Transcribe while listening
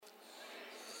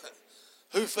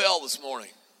Who fell this morning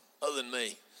other than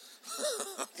me?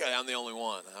 Okay, I'm the only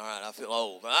one. All right, I feel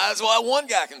old. That's why one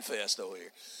guy confessed over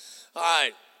here. All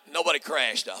right, nobody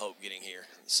crashed, I hope, getting here.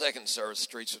 Second service,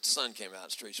 the sun came out,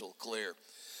 the streets were clear.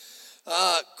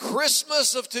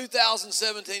 Christmas of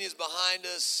 2017 is behind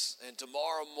us, and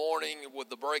tomorrow morning with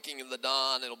the breaking of the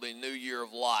dawn, it'll be New Year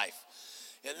of Life.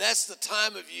 And that's the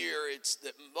time of year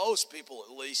that most people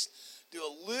at least do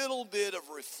a little bit of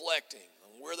reflecting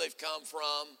on where they've come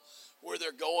from, where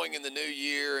they're going in the new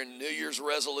year, and New Year's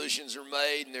resolutions are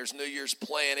made, and there's New Year's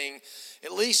planning.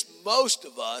 At least most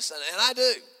of us, and I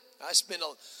do. I spend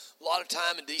a lot of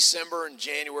time in December and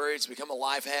January. It's become a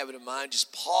life habit of mine,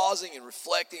 just pausing and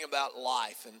reflecting about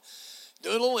life and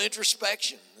doing a little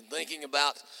introspection and thinking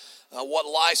about what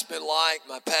life's been like,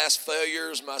 my past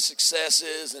failures, my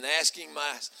successes, and asking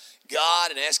my God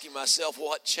and asking myself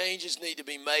what changes need to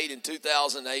be made in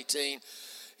 2018.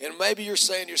 And maybe you're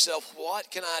saying to yourself, what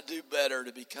can I do better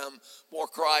to become more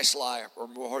Christ-like or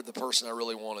more the person I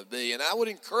really want to be? And I would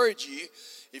encourage you,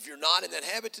 if you're not in that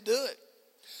habit, to do it.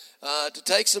 To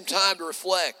take some time to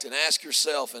reflect and ask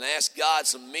yourself and ask God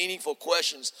some meaningful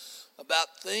questions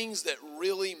about things that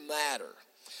really matter.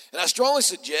 And I strongly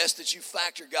suggest that you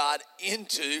factor God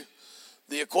into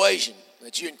the equation,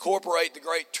 that you incorporate the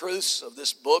great truths of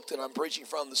this book that I'm preaching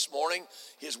from this morning,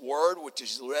 His Word, which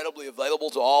is readily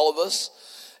available to all of us,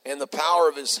 and the power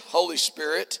of His Holy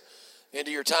Spirit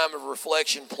into your time of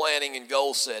reflection, planning, and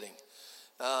goal setting.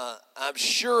 I'm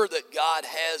sure that God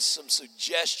has some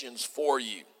suggestions for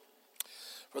you.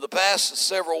 For the past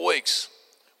several weeks,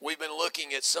 we've been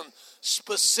looking at some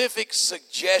specific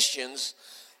suggestions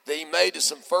that He made to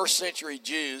some first century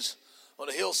Jews on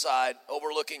a hillside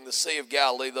overlooking the Sea of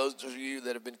Galilee. Those of you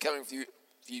that have been coming for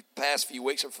the past few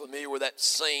weeks are familiar with that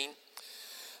scene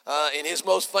in His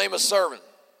most famous sermon.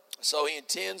 So He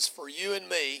intends for you and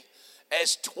me,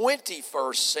 as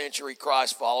 21st century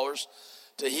Christ followers,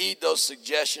 to heed those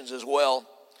suggestions as well.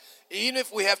 Even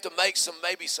if we have to make some,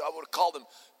 I would call them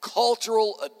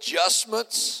cultural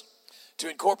adjustments to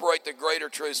incorporate the greater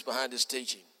truths behind His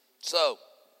teaching. So,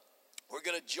 we're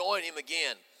going to join Him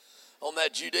again on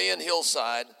that Judean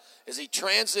hillside as He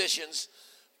transitions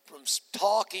from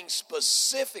talking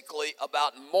specifically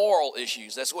about moral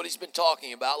issues. That's what He's been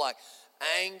talking about, like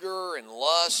anger and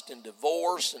lust and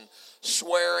divorce and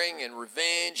swearing and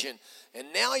revenge.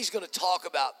 And now He's going to talk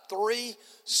about three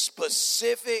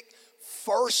specific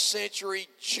first century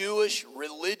Jewish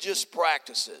religious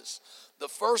practices. The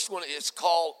first one is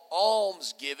called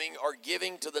almsgiving, or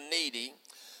giving to the needy.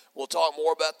 We'll talk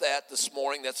more about that this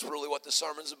morning. That's really what the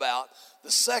sermon's about.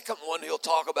 The second one, he'll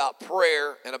talk about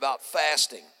prayer and about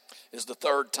fasting is the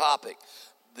third topic.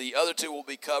 The other two will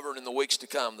be covered in the weeks to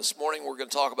come. This morning we're going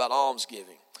to talk about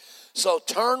almsgiving. So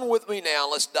turn with me now.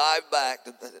 Let's dive back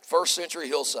to the first century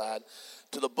hillside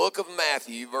to the book of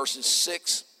Matthew,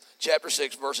 chapter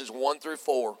 6, verses 1 through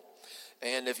 4.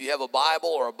 And if you have a Bible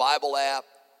or a Bible app,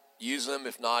 use them.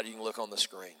 If not, you can look on the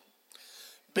screen.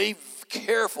 Be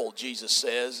careful, Jesus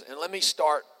says. And let me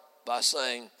start by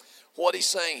saying what He's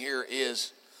saying here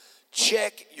is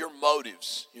check your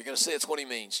motives. You're going to see it's what He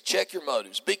means. Check your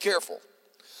motives. Be careful.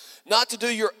 Not to do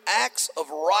your acts of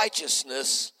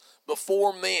righteousness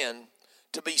before men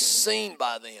to be seen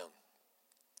by them.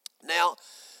 Now,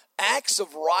 acts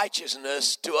of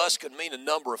righteousness to us could mean a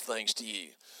number of things to you.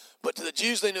 But to the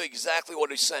Jews, they knew exactly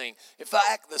what He's saying. In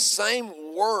fact, the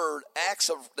same word,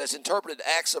 that's interpreted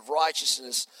acts of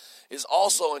righteousness, is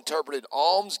also interpreted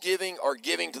almsgiving or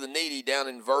giving to the needy down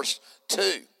in verse 2.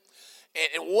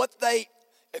 And what they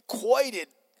equated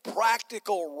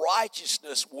practical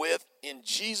righteousness with in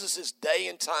Jesus' day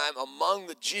and time among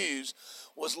the Jews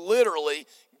was literally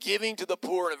giving to the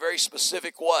poor in a very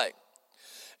specific way.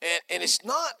 And it's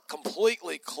not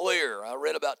completely clear. I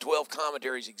read about 12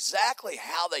 commentaries exactly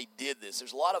how they did this.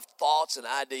 There's a lot of thoughts and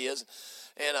ideas.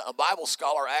 And a Bible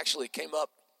scholar actually came up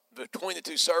between the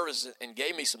two services and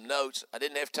gave me some notes. I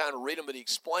didn't have time to read them, but he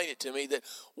explained it to me that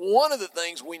one of the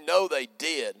things we know they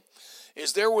did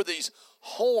is there were these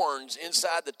horns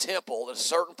inside the temple at a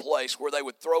certain place where they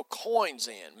would throw coins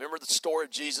in. Remember the story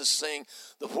of Jesus seeing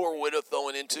the poor widow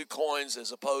throwing in 2 coins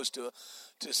as opposed to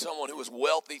someone who was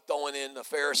wealthy throwing in, a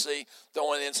Pharisee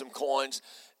throwing in some coins.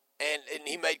 And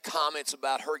he made comments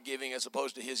about her giving as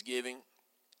opposed to his giving.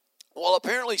 Well,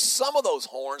 apparently some of those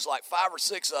horns, like 5 or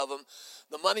 6 of them,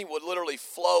 the money would literally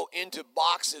flow into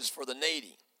boxes for the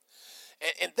needy.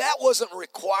 And that wasn't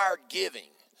required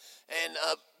giving. And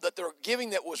that the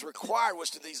giving that was required was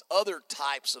to these other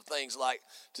types of things, like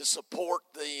to support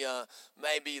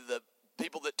maybe the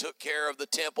people that took care of the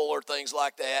temple or things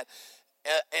like that.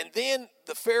 And then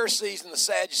the Pharisees and the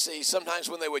Sadducees, sometimes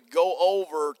when they would go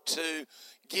over to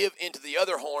give into the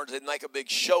other horns, they'd make a big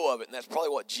show of it. And that's probably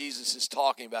what Jesus is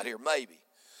talking about here, maybe.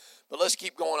 But let's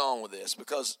keep going on with this,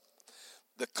 because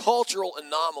the cultural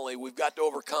anomaly we've got to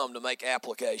overcome to make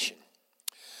application.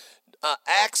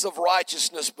 Acts of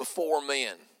righteousness before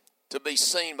men, to be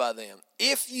seen by them.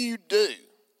 If you do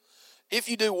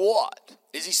what?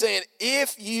 Is he saying,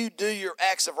 if you do your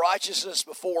acts of righteousness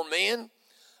before men?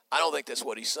 I don't think that's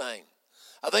what he's saying.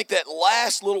 I think that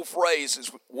last little phrase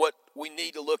is what we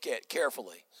need to look at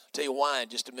carefully. I'll tell you why in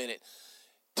just a minute.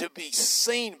 To be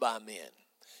seen by men.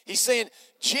 He's saying,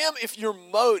 Jim, if your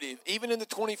motive, even in the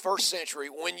 21st century,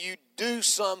 when you do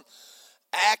some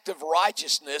act of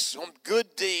righteousness, some good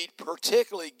deed,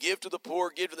 particularly give to the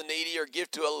poor, give to the needy, or give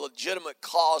to a legitimate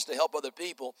cause to help other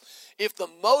people, if the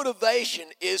motivation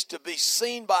is to be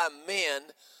seen by men,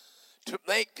 to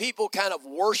make people kind of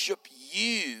worship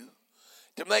you,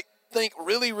 to think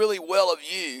really, really well of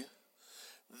you,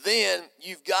 then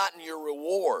you've gotten your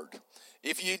reward.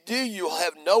 If you do, you'll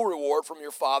have no reward from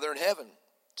your Father in heaven.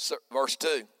 Verse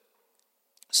 2.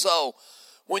 So,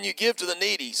 when you give to the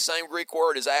needy, same Greek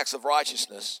word as acts of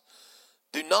righteousness,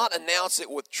 do not announce it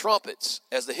with trumpets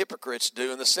as the hypocrites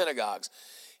do in the synagogues.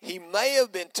 He may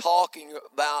have been talking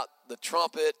about the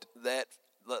trumpet, that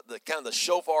the kind of the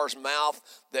shofar's mouth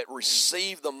that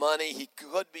received the money. He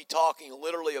could be talking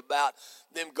literally about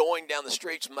them going down the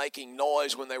streets making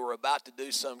noise when they were about to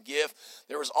do some gift.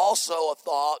 There was also a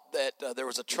thought that there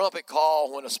was a trumpet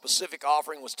call when a specific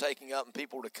offering was taken up and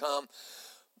people were to come.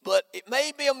 But it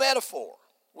may be a metaphor.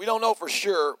 We don't know for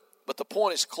sure, but the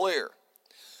point is clear.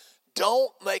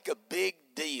 Don't make a big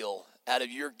deal out of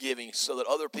your giving so that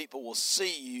other people will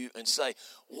see you and say,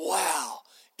 wow,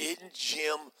 isn't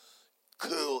Jim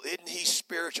cool? Isn't he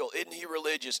spiritual? Isn't he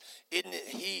religious? Isn't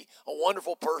he a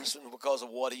wonderful person because of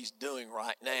what he's doing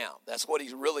right now? That's what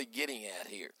he's really getting at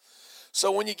here.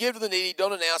 So when you give to the needy,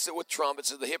 don't announce it with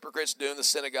trumpets as the hypocrites do in the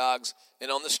synagogues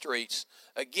and on the streets.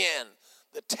 Again,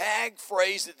 the tag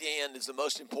phrase at the end is the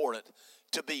most important.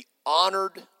 To be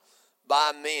honored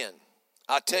by men.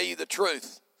 I tell you the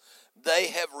truth. They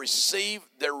have received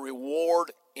their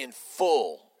reward in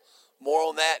full. More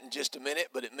on that in just a minute,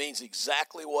 but it means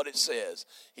exactly what it says.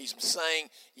 He's saying,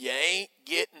 you ain't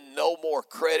getting no more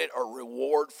credit or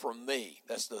reward from me.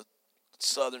 That's the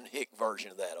Southern Hick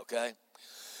version of that, okay?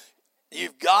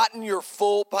 You've gotten your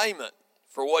full payment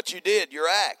for what you did, your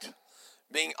act,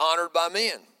 being honored by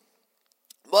men.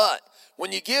 But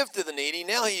when you give to the needy,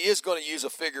 now he is going to use a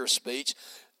figure of speech.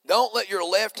 Don't let your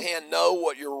left hand know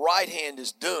what your right hand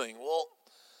is doing. Well,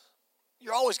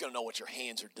 you're always going to know what your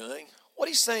hands are doing. What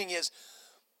he's saying is,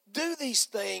 do these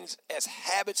things as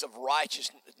habits of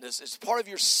righteousness. It's part of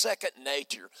your second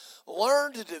nature.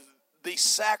 Learn to be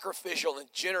sacrificial and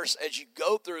generous as you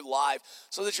go through life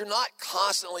so that you're not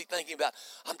constantly thinking about,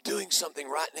 I'm doing something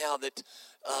right now that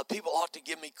people ought to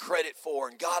give me credit for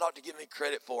and God ought to give me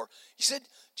credit for. He said,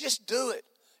 just do it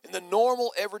in the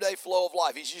normal everyday flow of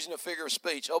life. He's using a figure of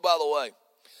speech. Oh, by the way,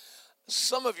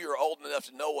 some of you are old enough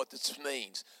to know what this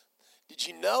means. Did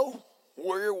you know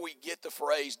where we get the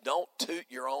phrase, don't toot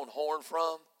your own horn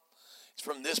from? It's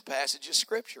from this passage of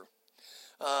Scripture.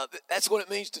 That's what it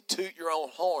means to toot your own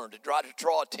horn, to try to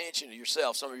draw attention to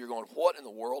yourself. Some of you are going, what in the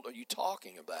world are you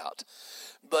talking about?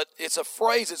 But it's a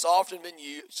phrase that's often been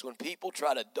used when people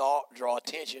try to draw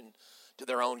attention to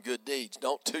their own good deeds.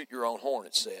 Don't toot your own horn,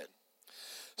 it said.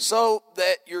 So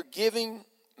that your giving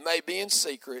may be in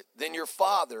secret, then your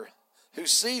Father, who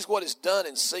sees what is done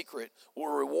in secret,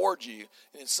 will reward you.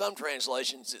 And in some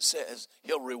translations it says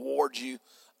he'll reward you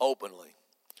openly.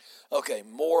 Okay,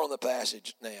 more on the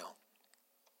passage now.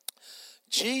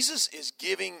 Jesus is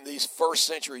giving these first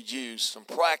century Jews some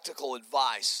practical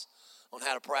advice on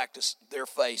how to practice their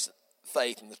faith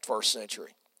in the first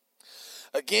century.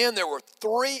 Again, there were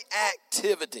 3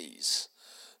 activities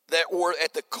that were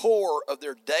at the core of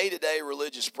their day-to-day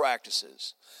religious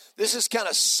practices. This is kind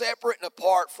of separate and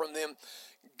apart from them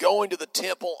going to the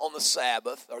temple on the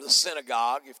Sabbath, or the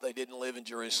synagogue if they didn't live in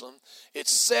Jerusalem.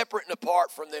 It's separate and apart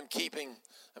from them keeping,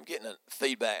 I'm getting a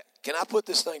feedback. Can I put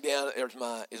this thing down? Is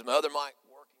my other mic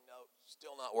working? No,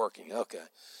 still not working. Okay.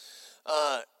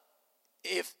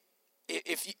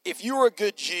 If you were a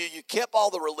good Jew, you kept all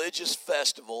the religious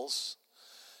festivals.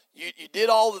 You did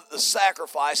all the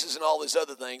sacrifices and all these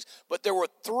other things, but there were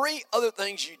 3 other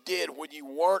things you did when you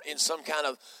weren't in some kind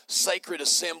of sacred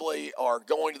assembly or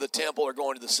going to the temple or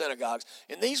going to the synagogues,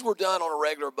 and these were done on a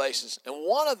regular basis. And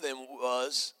one of them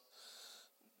was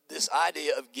this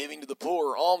idea of giving to the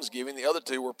poor, or almsgiving. The other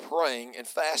 2 were praying and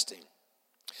fasting.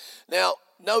 Now,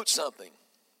 note something.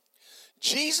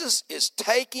 Jesus is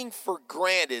taking for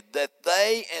granted that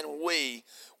they and we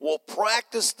will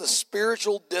practice the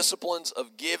spiritual disciplines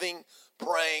of giving,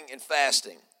 praying, and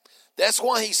fasting. That's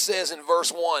why he says in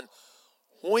verse 1,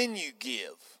 when you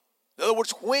give. In other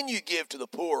words, when you give to the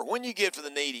poor, when you give to the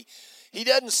needy. He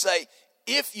doesn't say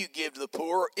if you give to the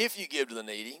poor, if you give to the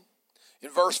needy.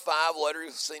 In verse 5, later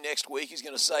you'll see next week, he's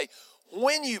going to say,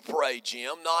 when you pray,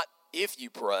 Jim, not if you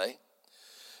pray.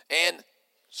 And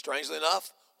strangely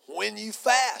enough, when you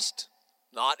fast,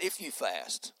 not if you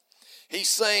fast. He's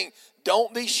saying,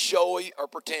 don't be showy or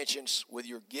pretentious with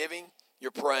your giving,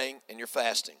 your praying, and your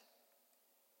fasting.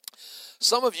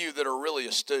 Some of you that are really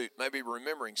astute may be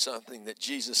remembering something that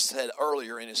Jesus said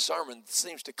earlier in his sermon that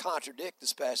seems to contradict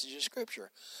this passage of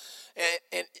Scripture.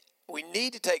 And we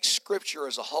need to take Scripture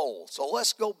as a whole. So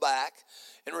let's go back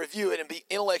and review it and be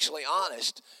intellectually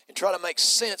honest and try to make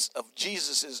sense of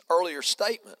Jesus' earlier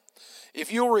statement.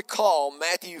 If you'll recall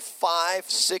Matthew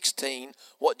 5:16,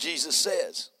 what Jesus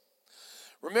says.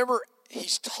 Remember,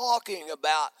 he's talking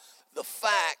about the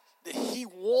fact that he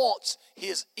wants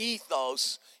his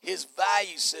ethos, his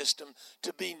value system,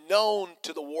 to be known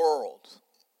to the world.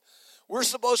 We're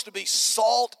supposed to be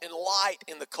salt and light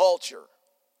in the culture.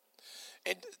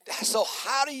 And so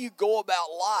how do you go about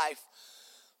life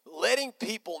letting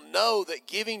people know that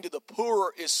giving to the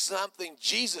poor is something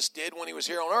Jesus did when he was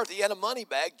here on earth? He had a money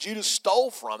bag. Judas stole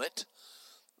from it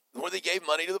where they gave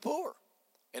money to the poor.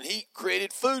 And he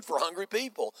created food for hungry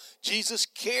people. Jesus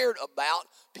cared about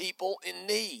people in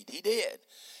need. He did.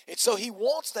 And so he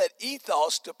wants that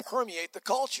ethos to permeate the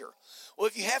culture. Well,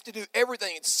 if you have to do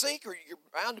everything in secret, you're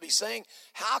bound to be saying,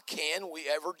 how can we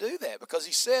ever do that? Because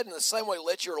he said in the same way,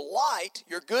 let your light,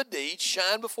 your good deeds,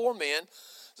 shine before men,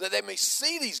 so that they may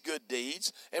see these good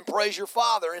deeds and praise your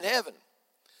Father in heaven.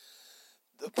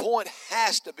 The point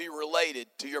has to be related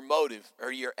to your motive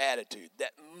or your attitude.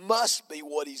 That must be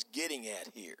what he's getting at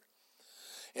here.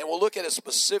 And we'll look at a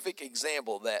specific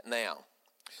example of that now.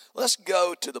 Let's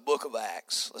go to the book of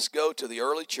Acts. Let's go to the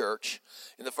early church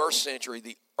in the first century,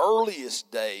 the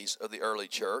earliest days of the early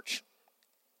church.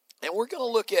 And we're going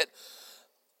to look at,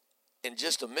 in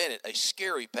just a minute, a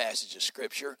scary passage of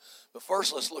Scripture. But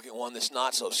first, let's look at one that's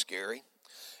not so scary.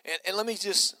 And let me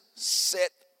just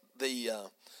set the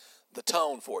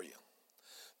tone for you.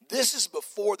 This is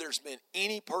before there's been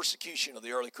any persecution of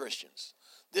the early Christians.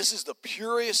 This is the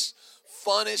purest,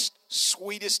 funnest,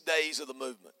 sweetest days of the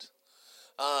movement.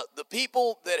 The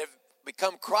people that have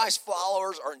become Christ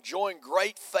followers are enjoying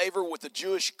great favor with the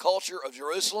Jewish culture of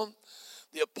Jerusalem.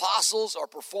 The apostles are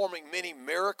performing many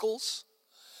miracles.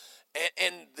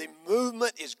 And the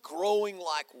movement is growing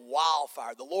like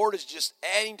wildfire. The Lord is just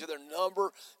adding to their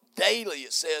number daily,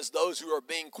 it says, those who are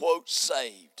being, quote,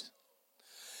 saved.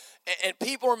 And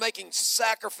people are making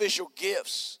sacrificial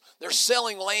gifts. They're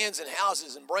selling lands and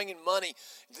houses and bringing money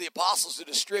to the apostles to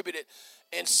distribute it.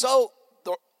 And so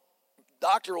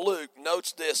Dr. Luke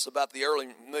notes this about the early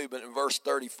movement in verse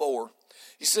 34.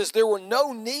 He says, there were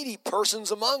no needy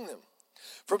persons among them.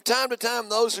 From time to time,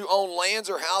 those who owned lands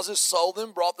or houses sold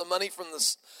them, brought the money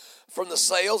from the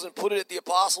sales and put it at the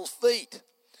apostles' feet.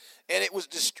 And it was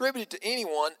distributed to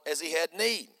anyone as he had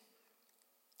need.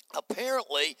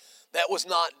 Apparently, that was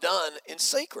not done in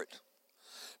secret,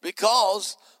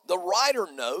 because the writer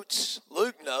notes,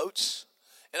 Luke notes,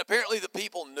 and apparently the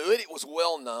people knew it, it was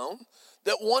well known,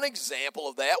 that one example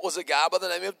of that was a guy by the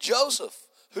name of Joseph,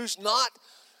 who's not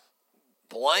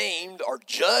blamed or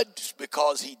judged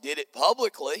because he did it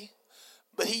publicly,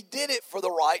 but he did it for the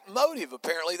right motive.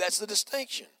 Apparently that's the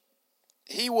distinction.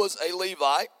 He was a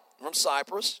Levite from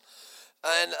Cyprus,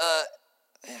 and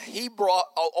he brought,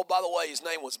 by the way, his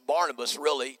name was Barnabas,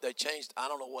 really. They changed, I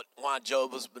don't know why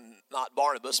Job has been not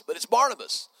Barnabas, but it's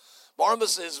Barnabas.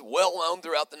 Barnabas is well known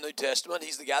throughout the New Testament.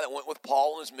 He's the guy that went with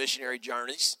Paul on his missionary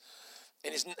journeys.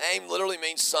 And his name literally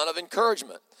means son of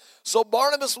encouragement. So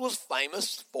Barnabas was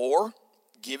famous for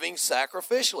giving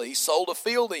sacrificially. He sold a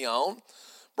field he owned,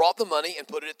 brought the money, and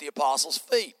put it at the apostles'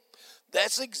 feet.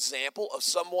 That's an example of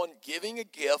someone giving a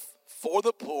gift for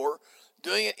the poor,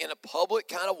 doing it in a public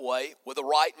kind of way with the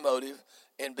right motive,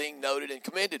 and being noted and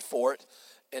commended for it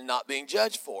and not being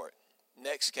judged for it.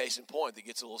 Next case in point that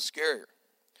gets a little scarier.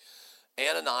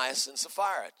 Ananias and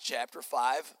Sapphira, chapter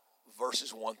 5,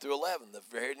 verses 1 through 11, the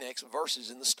very next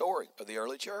verses in the story of the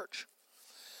early church.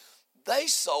 They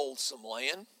sold some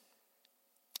land,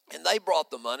 and they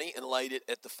brought the money and laid it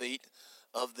at the feet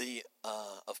of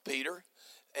Peter.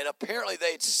 And apparently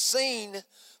they had seen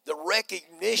the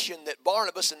recognition that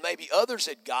Barnabas and maybe others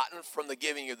had gotten from the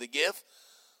giving of the gift,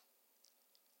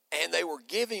 and they were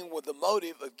giving with the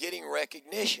motive of getting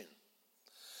recognition.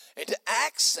 And to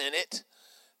accent it,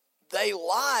 they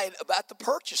lied about the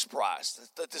purchase price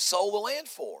that they sold the land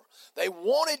for. They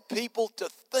wanted people to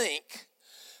think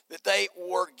that they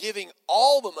were giving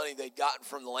all the money they'd gotten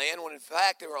from the land, when in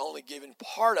fact they were only giving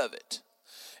part of it.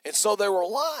 And so they were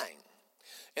lying.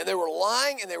 And they were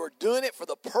lying, and they were doing it for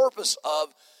the purpose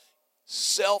of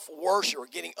self-worship, or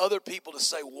getting other people to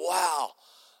say, wow,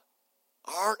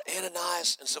 aren't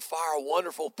Ananias and Sapphira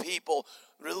wonderful people,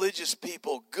 religious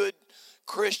people, good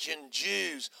Christian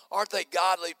Jews? Aren't they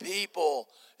godly people?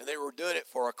 And they were doing it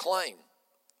for acclaim.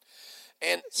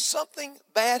 And something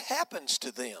bad happens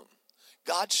to them.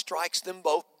 God strikes them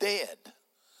both dead.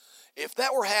 If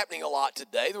that were happening a lot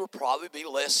today, there would probably be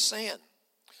less sin.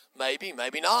 Maybe,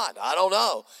 maybe not. I don't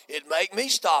know. It'd make me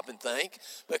stop and think,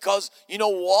 because you know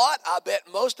what? I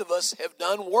bet most of us have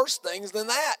done worse things than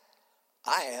that.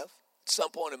 I have at some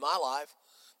point in my life.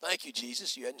 Thank you,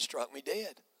 Jesus, you hadn't struck me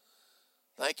dead.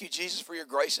 Thank you, Jesus, for your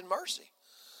grace and mercy.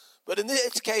 But in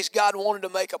this case, God wanted to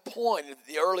make a point in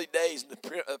the early days, in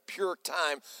the pure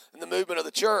time, in the movement of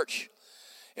the church.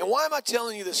 And why am I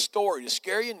telling you this story? To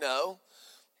scare you? No.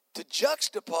 To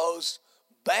juxtapose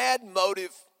bad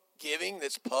motive giving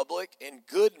that's public and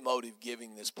good motive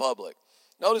giving that's public.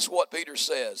 Notice what Peter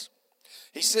says.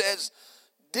 He says,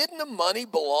 didn't the money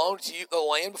belong to you, the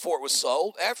land, before it was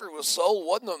sold? After it was sold,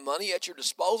 wasn't the money at your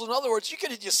disposal? In other words, you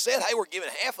could have just said, hey, we're giving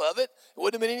half of it. It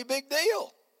wouldn't have been any big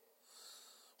deal.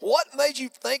 What made you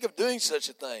think of doing such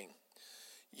a thing?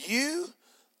 You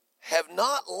have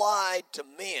not lied to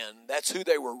men. That's who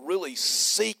they were really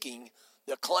seeking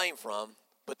the claim from,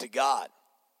 but to God.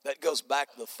 That goes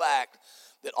back to the fact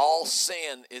that all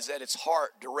sin is at its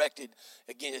heart directed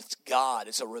against God.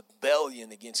 It's a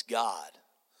rebellion against God.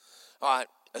 All right,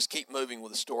 let's keep moving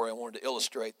with the story. I wanted to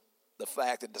illustrate the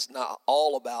fact that it's not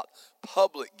all about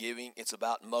public giving, it's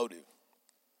about motive.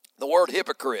 The word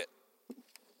hypocrite,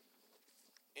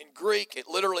 in Greek, it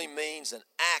literally means an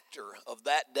actor of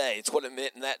that day. It's what it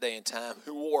meant in that day and time,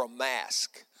 who wore a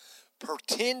mask,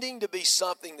 pretending to be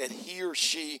something that he or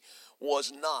she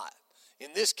was not.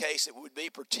 In this case, it would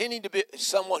be pretending to be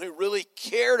someone who really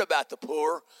cared about the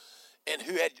poor and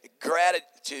who had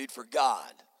gratitude for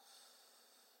God.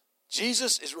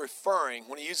 Jesus is referring,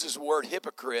 when he uses the word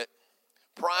hypocrite,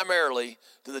 primarily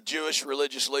to the Jewish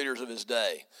religious leaders of his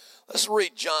day. Let's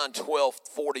read John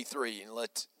 12:43 and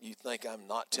let you think I'm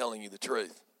not telling you the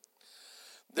truth.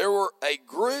 There were a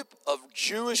group of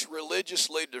Jewish religious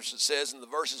leaders, it says in the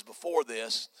verses before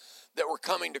this, that were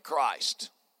coming to Christ.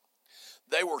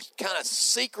 They were kind of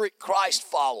secret Christ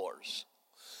followers.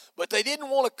 But they didn't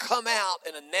want to come out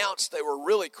and announce they were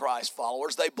really Christ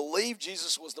followers. They believed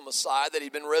Jesus was the Messiah, that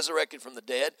he'd been resurrected from the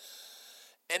dead.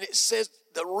 And it says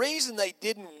the reason they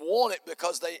didn't want it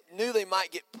because they knew they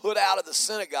might get put out of the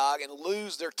synagogue and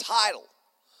lose their title.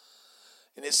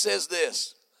 And it says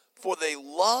this, for they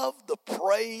love the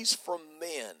praise from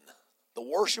men, the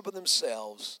worship of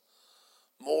themselves,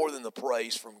 more than the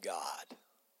praise from God.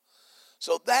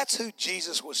 So that's who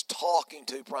Jesus was talking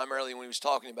to primarily when he was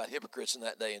talking about hypocrites in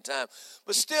that day and time.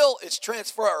 But still, it's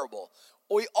transferable.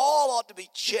 We all ought to be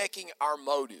checking our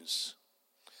motives.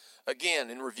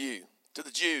 Again, in review, to the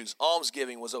Jews,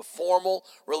 almsgiving was a formal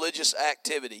religious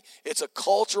activity. It's a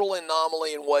cultural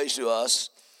anomaly in ways to us,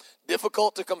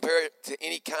 difficult to compare it to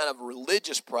any kind of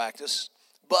religious practice.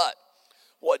 But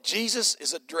what Jesus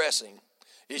is addressing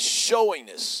is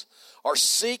showiness or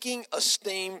seeking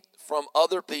esteem from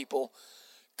other people,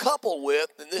 coupled with,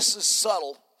 and this is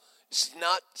subtle, it's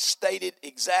not stated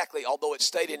exactly, although it's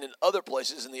stated in other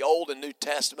places in the Old and New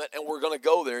Testament, and we're going to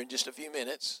go there in just a few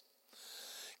minutes,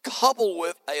 coupled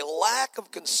with a lack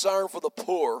of concern for the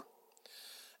poor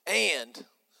and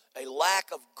a lack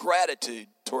of gratitude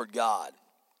toward God.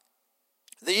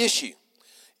 The issue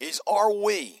is, are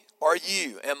we, are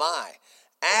you, am I,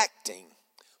 acting,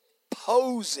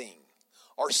 posing,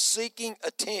 or seeking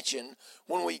attention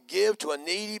when we give to a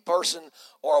needy person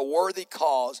or a worthy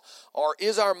cause? Or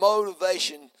is our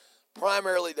motivation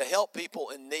primarily to help people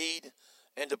in need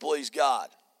and to please God?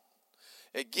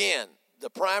 Again, the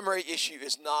primary issue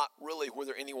is not really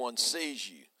whether anyone sees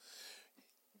you.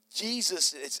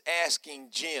 Jesus is asking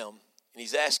Jim, and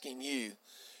he's asking you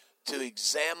to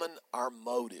examine our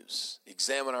motives.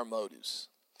 Examine our motives.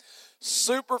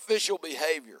 Superficial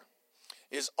behavior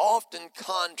is often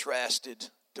contrasted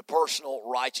to personal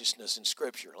righteousness in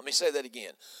Scripture. Let me say that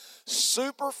again.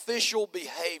 Superficial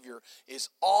behavior is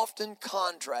often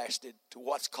contrasted to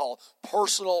what's called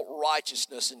personal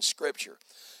righteousness in Scripture.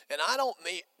 And I don't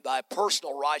mean by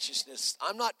personal righteousness,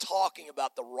 I'm not talking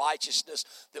about the righteousness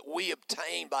that we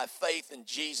obtain by faith in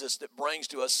Jesus that brings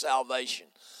to us salvation.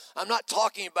 I'm not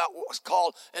talking about what's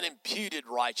called an imputed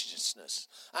righteousness.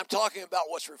 I'm talking about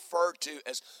what's referred to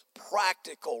as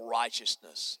practical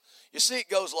righteousness. You see, it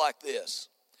goes like this.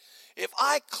 If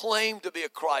I claim to be a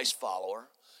Christ follower,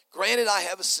 granted I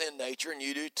have a sin nature and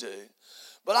you do too,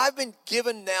 but I've been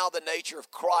given now the nature of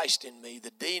Christ in me,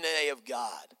 the DNA of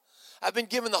God. I've been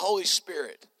given the Holy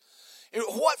Spirit. And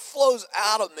what flows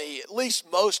out of me, at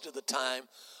least most of the time,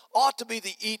 ought to be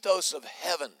the ethos of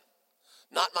heaven,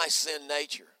 not my sin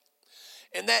nature.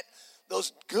 And that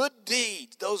those good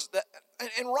deeds,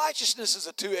 and righteousness is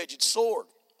a two-edged sword.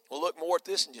 We'll look more at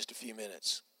this in just a few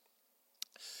minutes.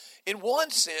 In one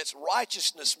sense,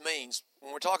 righteousness means,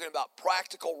 when we're talking about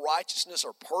practical righteousness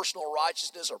or personal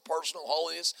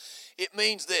holiness, it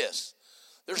means this.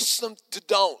 There's some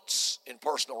to-don'ts in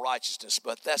personal righteousness,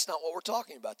 but that's not what we're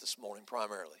talking about this morning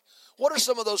primarily. What are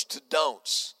some of those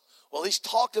to-don'ts? Well, he's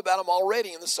talked about them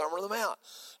already in the Sermon on the Mount.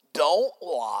 Don't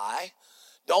lie.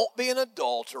 Don't be an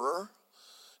adulterer.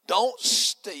 Don't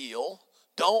steal.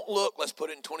 Don't look, let's put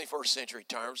it in 21st century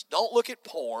terms, don't look at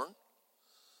porn.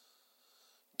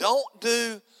 Don't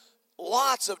do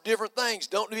lots of different things.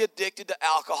 Don't be addicted to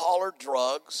alcohol or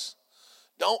drugs.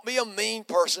 Don't be a mean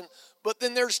person. But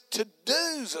then there's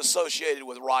to-dos associated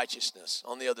with righteousness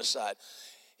on the other side.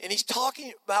 And he's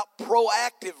talking about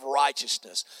proactive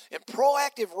righteousness. And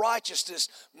proactive righteousness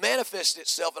manifests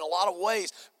itself in a lot of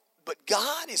ways. But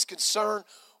God is concerned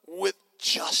with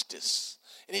justice.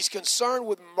 And he's concerned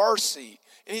with mercy.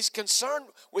 And he's concerned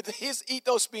with his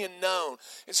ethos being known.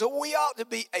 And so we ought to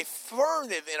be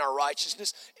affirmative in our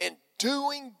righteousness and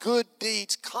doing good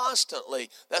deeds constantly.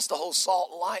 That's the whole salt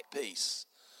and light piece.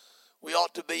 We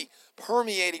ought to be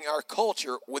permeating our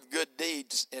culture with good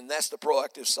deeds, and that's the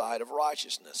proactive side of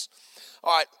righteousness.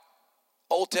 All right,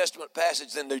 Old Testament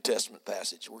passage, then New Testament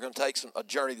passage. We're going to take a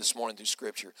journey this morning through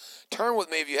Scripture. Turn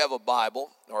with me, if you have a Bible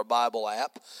or a Bible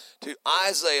app, to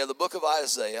Isaiah, the book of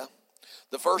Isaiah,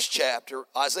 the first chapter.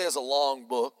 Isaiah is a long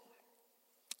book.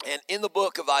 And in the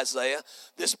book of Isaiah,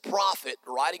 this prophet,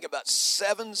 writing about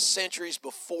 7 centuries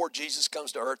before Jesus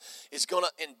comes to earth, is going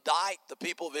to indict the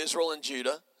people of Israel and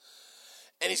Judah.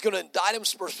 And he's going to indict them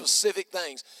for specific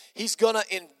things. He's going to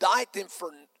indict them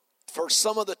for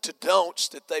some of the to-don'ts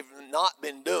that they've not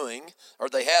been doing, or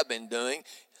they have been doing.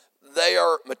 They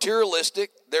are materialistic,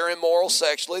 they're immoral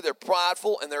sexually, they're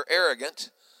prideful, and they're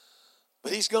arrogant.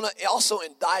 But he's going to also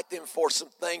indict them for some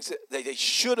things that they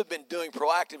should have been doing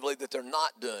proactively that they're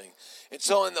not doing. And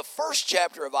so in the first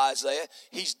chapter of Isaiah,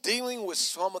 he's dealing with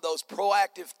some of those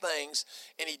proactive things,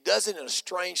 and he does it in a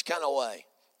strange kind of way.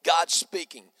 God's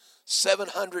speaking.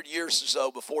 700 years or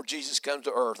so before Jesus comes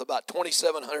to earth, about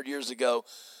 2,700 years ago,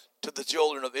 to the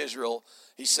children of Israel,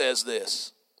 he says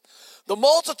this. The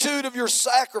multitude of your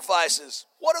sacrifices,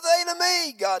 what are they to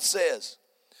me, God says?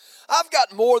 I've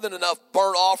got more than enough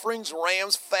burnt offerings,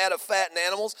 rams, fat of fattened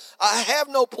animals. I have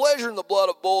no pleasure in the blood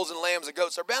of bulls and lambs and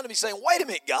goats. They're bound to be saying, wait a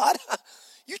minute, God,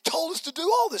 you told us to do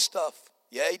all this stuff.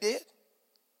 Yeah, he did.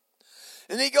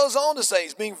 And he goes on to say,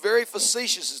 he's being very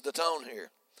facetious is the tone here.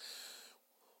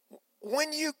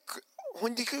 When you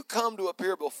come to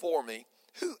appear before me,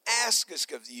 who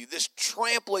asketh of you this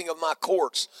trampling of my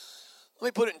courts? Let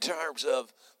me put it in terms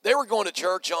of, they were going to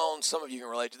church on, some of you can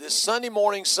relate to this, Sunday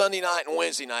morning, Sunday night, and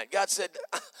Wednesday night. God said,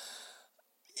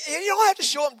 you don't have to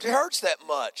show up to church that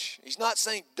much. He's not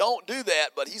saying don't do that,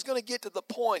 but he's going to get to the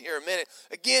point here in a minute.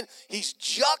 Again, he's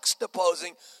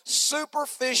juxtaposing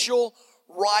superficial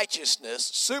righteousness,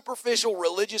 superficial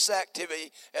religious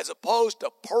activity, as opposed to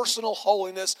personal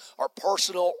holiness or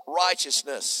personal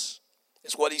righteousness.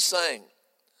 Is what he's saying.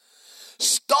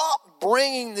 Stop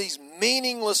bringing these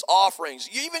meaningless offerings.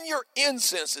 Even your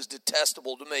incense is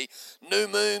detestable to me. New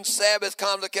moon, Sabbath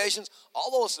convocations,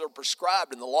 all those are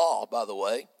prescribed in the law, by the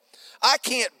way. I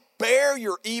can't bear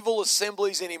your evil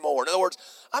assemblies anymore. In other words,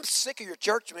 I'm sick of your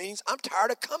church meetings. I'm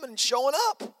tired of coming and showing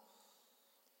up.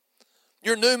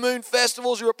 Your new moon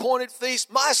festivals, your appointed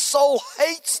feasts, my soul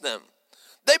hates them.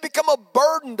 They become a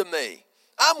burden to me.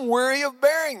 I'm weary of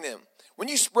bearing them. When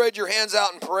you spread your hands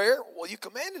out in prayer, well, you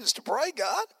commanded us to pray,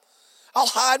 God. I'll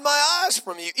hide my eyes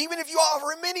from you. Even if you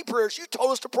offer many prayers, you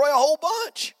told us to pray a whole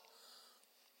bunch.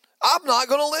 I'm not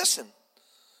going to listen.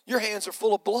 Your hands are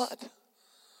full of blood.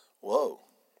 Whoa.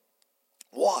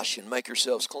 Wash and make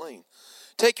yourselves clean.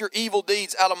 Take your evil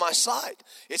deeds out of my sight.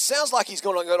 It sounds like he's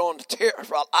going to go on to tear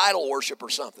about idol worship or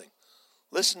something.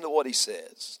 Listen to what he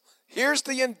says. Here's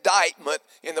the indictment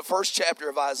in the first chapter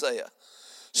of Isaiah.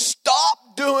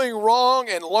 Stop doing wrong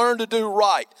and learn to do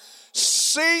right.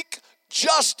 Seek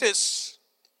justice.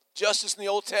 Justice in the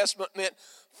Old Testament meant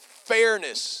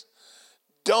fairness.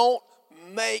 Don't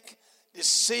make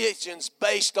decisions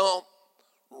based on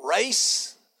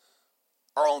race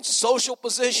or on social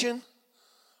position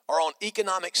or on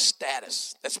economic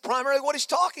status. That's primarily what he's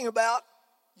talking about.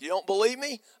 You don't believe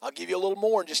me? I'll give you a little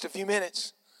more in just a few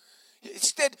minutes.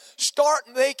 Instead, start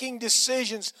making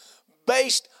decisions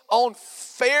based on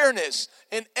fairness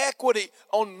and equity,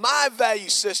 on my value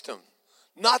system,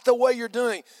 not the way you're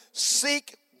doing.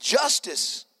 Seek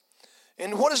justice.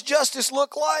 And what does justice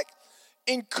look like?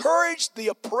 Encourage the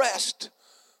oppressed,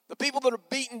 the people that are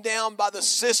beaten down by the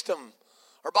system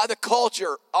or by the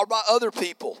culture or by other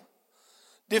people.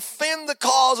 Defend the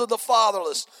cause of the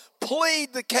fatherless.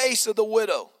 Plead the case of the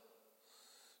widow.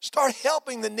 Start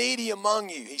helping the needy among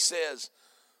you, he says.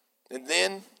 And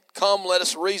then, come, let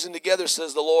us reason together,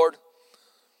 says the Lord.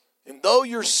 And though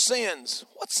your sins,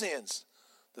 what sins?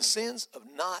 The sins of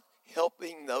not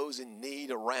helping those in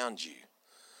need around you.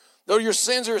 Though your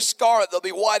sins are as scarlet, they'll be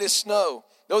white as snow.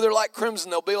 Though they're like crimson,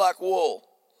 they'll be like wool.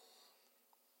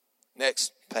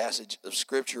 Next passage of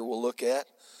Scripture we'll look at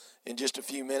in just a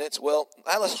few minutes. Well,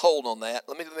 let's hold on that.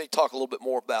 Let me talk a little bit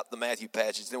more about the Matthew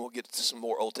passage, then we'll get to some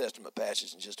more Old Testament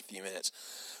passages in just a few minutes.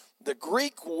 The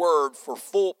Greek word for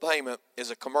full payment is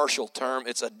a commercial term.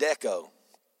 It's adeko.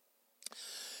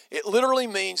 It literally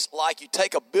means like you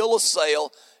take a bill of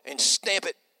sale and stamp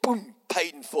it, boom,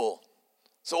 paid in full.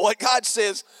 So what God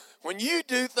says, when you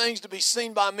do things to be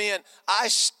seen by men, I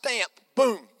stamp,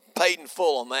 boom, paid in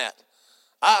full on that.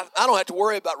 I don't have to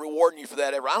worry about rewarding you for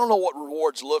that ever. I don't know what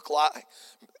rewards look like.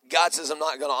 God says I'm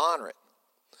not going to honor it.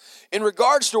 In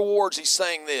regards to rewards, he's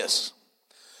saying this.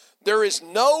 There is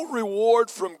no reward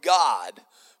from God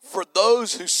for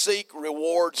those who seek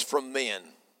rewards from men.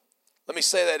 Let me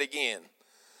say that again.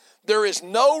 There is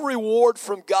no reward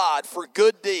from God for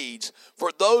good deeds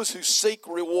for those who seek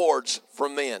rewards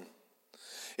from men.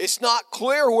 It's not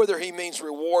clear whether he means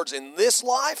rewards in this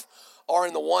life or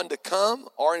in the one to come,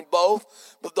 or in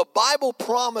both. But the Bible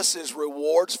promises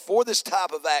rewards for this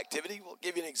type of activity. We'll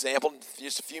give you an example in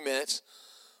just a few minutes.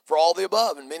 For all the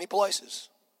above in many places.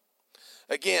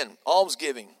 Again,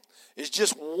 almsgiving is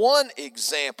just one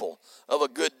example of a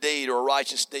good deed or a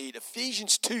righteous deed.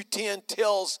 Ephesians 2:10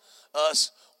 tells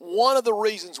us one of the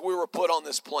reasons we were put on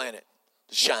this planet,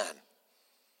 to shine,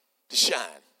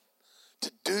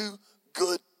 to do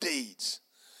good deeds.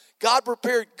 God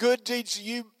prepared good deeds for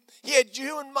you. He had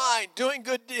you in mind doing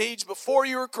good deeds before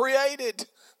you were created.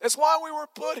 That's why we were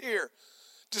put here.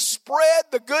 To spread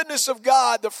the goodness of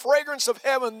God, the fragrance of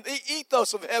heaven, the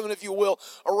ethos of heaven, if you will,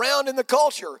 around in the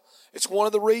culture. It's one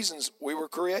of the reasons we were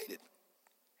created.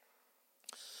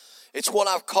 It's what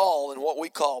I've called and what we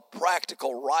call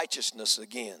practical righteousness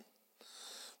again.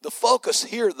 The focus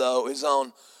here, though, is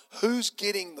on who's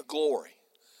getting the glory.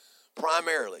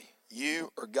 Primarily,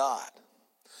 you or God.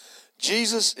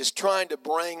 Jesus is trying to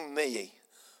bring me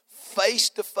face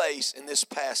to face in this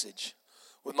passage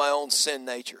with my own sin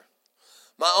nature.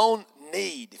 My own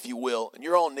need, if you will, and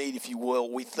your own need, if you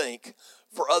will, we think,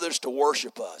 for others to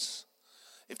worship us.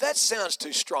 If that sounds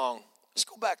too strong, let's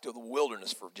go back to the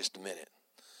wilderness for just a minute.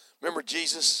 Remember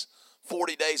Jesus,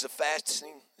 40 days of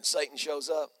fasting, and Satan shows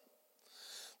up?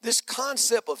 This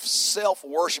concept of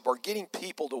self-worship or getting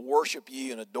people to worship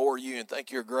you and adore you and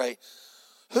think you're great,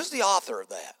 who's the author of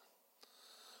that?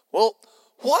 Well,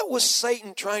 what was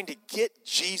Satan trying to get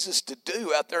Jesus to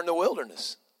do out there in the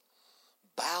wilderness?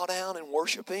 Bow down and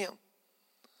worship him.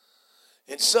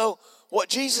 And so what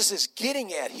Jesus is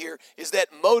getting at here is that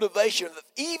motivation of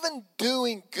even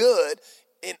doing good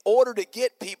in order to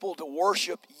get people to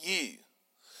worship you.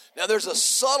 Now there's a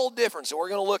subtle difference, and we're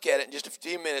going to look at it in just a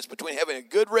few minutes, between having a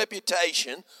good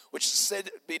reputation, which is said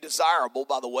to be desirable,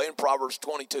 by the way, in Proverbs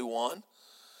 22:1,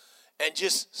 and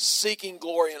just seeking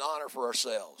glory and honor for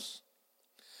ourselves.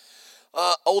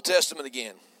 Old Testament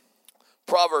again.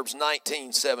 Proverbs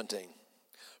 19:17.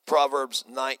 Proverbs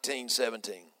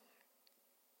 19:17.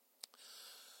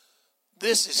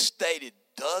 This is stated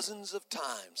dozens of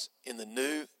times in the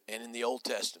New and in the Old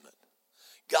Testament.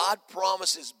 God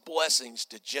promises blessings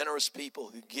to generous people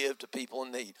who give to people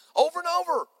in need. Over and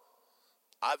over.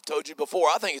 I've told you before,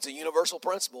 I think it's a universal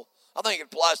principle. I think it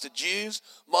applies to Jews,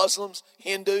 Muslims,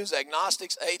 Hindus,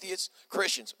 agnostics, atheists,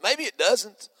 Christians. Maybe it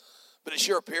doesn't, but it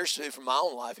sure appears to from my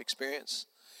own life experience.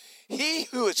 He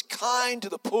who is kind to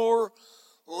the poor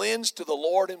lends to the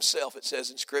Lord himself, it says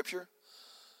in Scripture,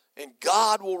 and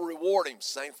God will reward him.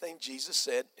 Same thing Jesus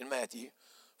said in Matthew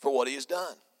for what he has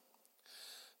done.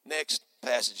 Next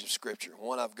passage of Scripture,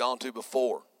 one I've gone to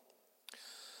before.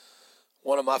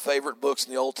 One of my favorite books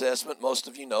in the Old Testament, most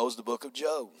of you know, is the book of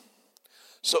Job.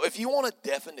 So if you want a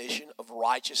definition of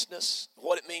righteousness,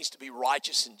 what it means to be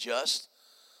righteous and just,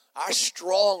 I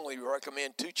strongly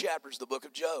recommend 2 chapters of the book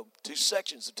of Job, 2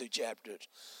 sections of 2 chapters,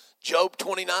 Job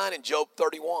 29 and Job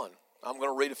 31. I'm going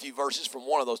to read a few verses from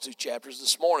one of those 2 chapters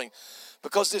this morning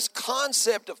because this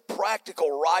concept of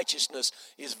practical righteousness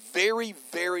is very,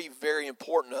 very, very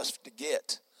important to us to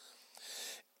get.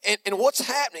 And what's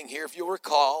happening here, if you'll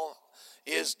recall,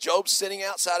 is Job sitting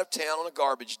outside of town on a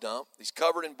garbage dump. He's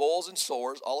covered in boils and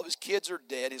sores. All of his kids are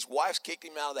dead. His wife's kicked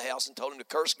him out of the house and told him to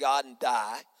curse God and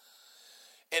die.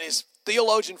 And his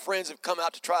theologian friends have come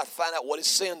out to try to find out what his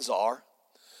sins are.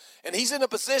 And he's in a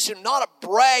position not of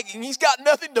bragging. He's got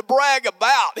nothing to brag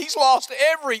about. He's lost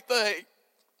everything.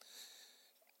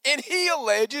 And he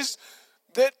alleges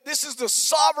that this is the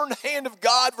sovereign hand of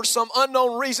God for some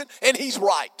unknown reason, and he's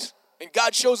right. And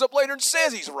God shows up later and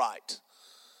says he's right.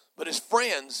 But his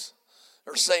friends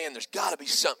are saying, there's got to be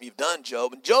something you've done,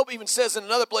 Job. And Job even says in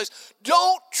another place,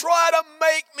 don't try to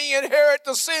make me inherit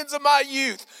the sins of my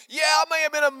youth. Yeah, I may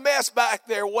have been a mess back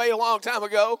there way a long time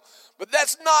ago, but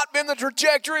that's not been the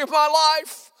trajectory of my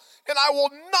life. And I will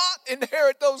not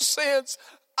inherit those sins.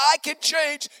 I can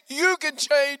change. You can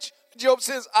change. Job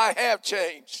says, I have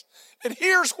changed. And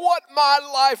here's what my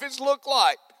life has looked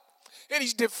like. And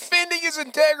he's defending his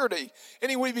integrity.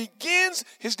 And when he begins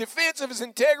his defense of his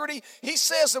integrity, he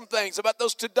says some things about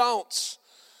those to-don'ts.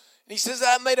 And he says,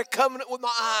 I made a covenant with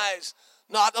my eyes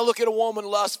not to look at a woman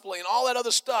lustfully and all that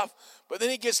other stuff. But then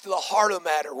he gets to the heart of the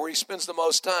matter where he spends the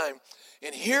most time.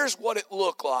 And here's what it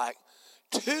looked like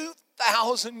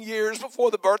 2,000 years before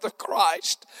the birth of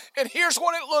Christ. And here's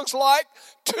what it looks like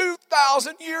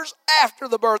 2,000 years after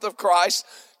the birth of Christ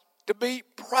to be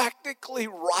practically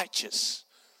righteous.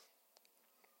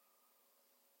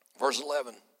 Verse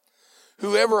 11,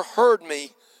 whoever heard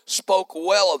me spoke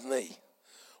well of me.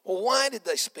 Well, why did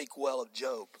they speak well of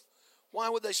Job? Why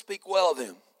would they speak well of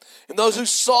him? And those who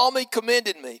saw me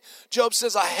commended me. Job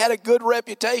says, I had a good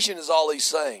reputation is all he's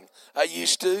saying. I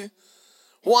used to.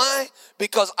 Why?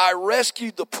 Because I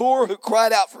rescued the poor who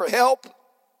cried out for help,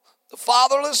 the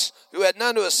fatherless who had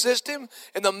none to assist him,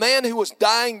 and the man who was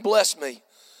dying blessed me.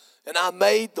 And I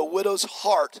made the widow's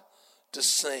heart to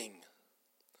sing.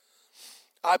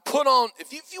 I put on,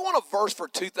 if you want a verse for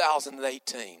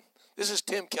 2018, this is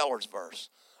Tim Keller's verse.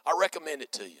 I recommend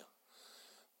it to you.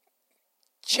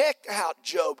 Check out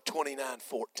Job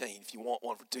 29:14 if you want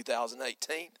one for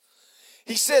 2018.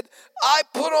 He said, I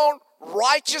put on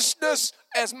righteousness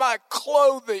as my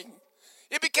clothing.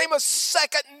 It became a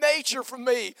second nature for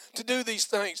me to do these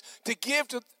things, to give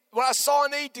to, when I saw a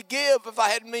need to give if I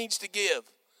had means to give.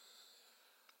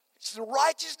 So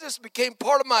righteousness became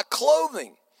part of my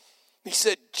clothing. He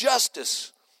said,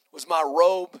 justice was my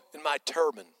robe and my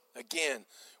turban. Again,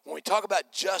 when we talk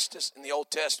about justice in the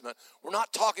Old Testament, we're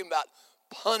not talking about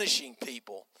punishing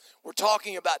people. We're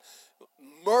talking about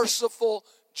merciful,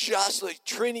 justly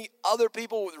treating other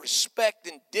people with respect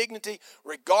and dignity,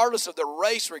 regardless of their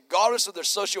race, regardless of their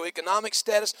socioeconomic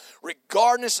status,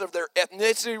 regardless of their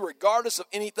ethnicity, regardless of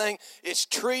anything. It's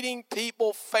treating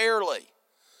people fairly,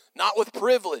 not with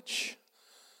privilege.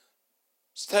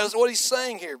 That's what he's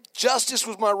saying here. Justice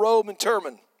was my robe and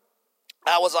turban.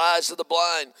 I was eyes to the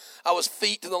blind. I was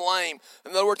feet to the lame.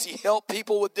 In other words, he helped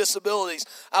people with disabilities.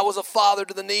 I was a father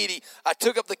to the needy. I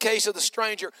took up the case of the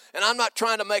stranger. And I'm not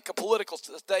trying to make a political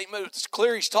statement. It's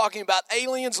clear he's talking about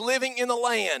aliens living in the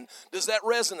land. Does that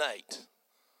resonate?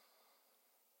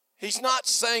 He's not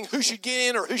saying who should get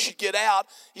in or who should get out.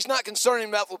 He's not concerned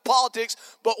about with politics.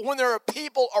 But when there are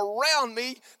people around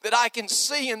me that I can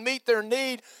see and meet their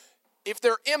need, if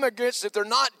they're immigrants, if they're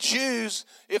not Jews,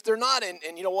 if they're not,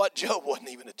 and you know what? Job wasn't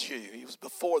even a Jew. He was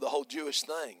before the whole Jewish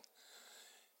thing.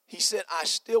 He said, I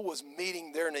still was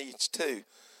meeting their needs too.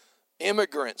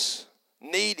 Immigrants,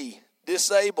 needy,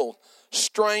 disabled,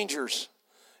 strangers.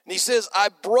 And he says, I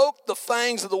broke the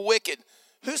fangs of the wicked.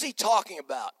 Who's he talking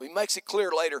about? He makes it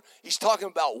clear later. He's talking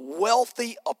about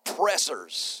wealthy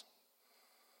oppressors.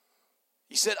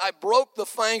 He said, I broke the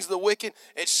fangs of the wicked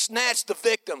and snatched the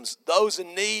victims, those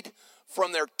in need,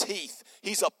 from their teeth.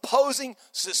 He's opposing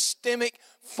systemic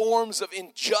forms of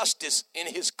injustice in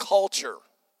his culture.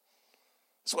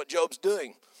 That's what Job's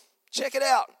doing. Check it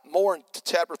out. More in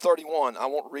chapter 31. I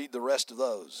won't read the rest of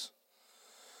those.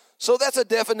 So that's a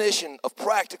definition of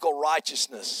practical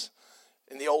righteousness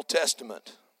in the Old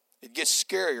Testament. It gets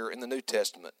scarier in the New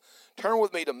Testament. Turn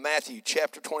with me to Matthew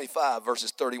chapter 25,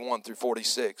 verses 31 through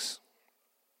 46.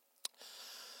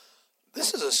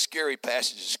 This is a scary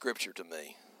passage of Scripture to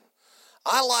me.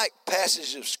 I like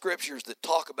passages of scriptures that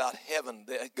talk about heaven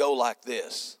that go like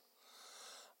this.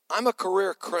 I'm a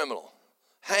career criminal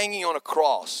hanging on a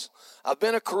cross. I've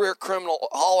been a career criminal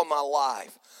all of my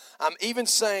life. I'm even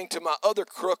saying to my other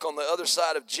crook on the other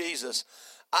side of Jesus,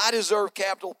 I deserve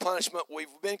capital punishment. We've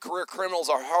been career criminals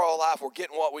our whole life. We're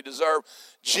getting what we deserve.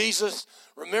 Jesus,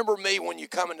 remember me when you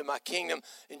come into my kingdom.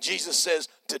 And Jesus says,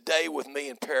 today with me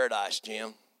in paradise,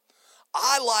 Jim.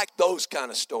 I like those kind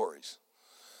of stories.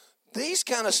 These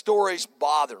kind of stories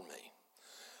bother me.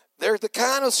 They're the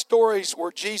kind of stories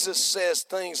where Jesus says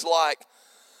things like,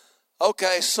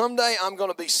 okay, someday I'm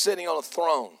going to be sitting on a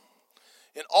throne.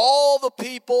 And all the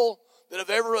people that have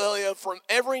ever lived from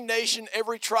every nation,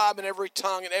 every tribe, and every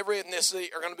tongue, and every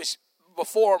ethnicity are going to be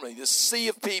before me, this sea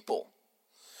of people.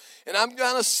 And I'm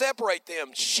going to separate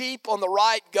them, sheep on the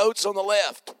right, goats on the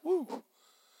left. Woo.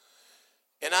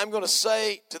 And I'm going to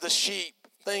say to the sheep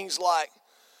things like,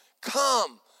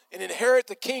 come and inherit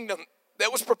the kingdom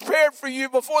that was prepared for you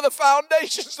before the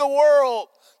foundations of the world.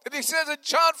 And he says in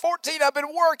John 14, I've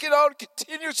been working on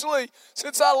continuously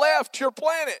since I left your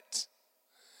planet.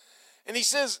 And he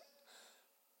says,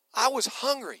 I was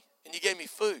hungry and you gave me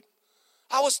food.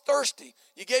 I was thirsty.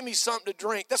 You gave me something to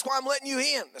drink. That's why I'm letting you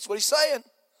in. That's what he's saying.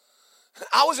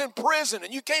 I was in prison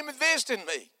and you came and visited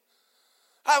me.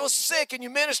 I was sick and you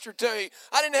ministered to me.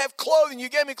 I didn't have clothing. You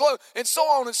gave me clothes, and so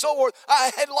on and so forth.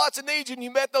 I had lots of needs and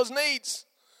you met those needs.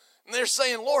 And they're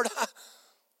saying, Lord,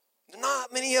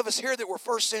 not many of us here that were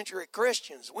first century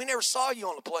Christians. We never saw you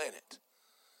on the planet.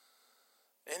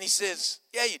 And he says,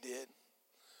 yeah, you did.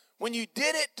 When you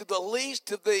did it to the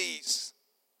least of these,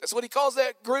 that's what he calls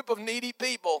that group of needy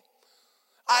people,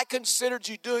 I considered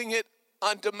you doing it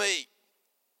unto me.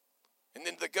 And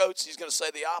then the goats, he's going to say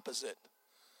the opposite.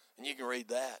 And you can read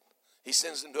that. He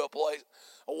sends them to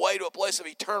away to a place of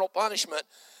eternal punishment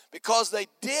because they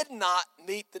did not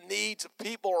meet the needs of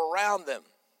people around them.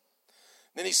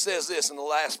 Then he says this in the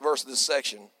last verse of this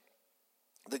section.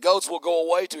 The goats will go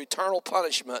away to eternal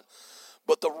punishment,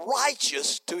 but the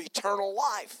righteous to eternal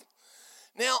life.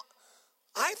 Now,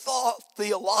 I thought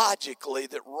theologically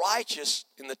that righteous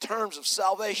in the terms of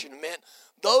salvation meant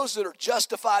those that are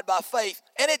justified by faith,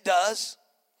 and it does.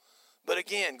 But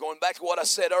again, going back to what I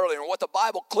said earlier and what the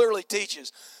Bible clearly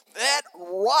teaches, that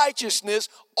righteousness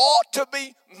ought to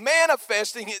be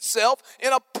manifesting itself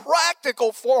in a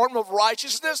practical form of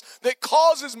righteousness that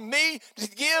causes me to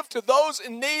give to those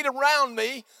in need around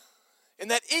me. And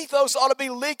that ethos ought to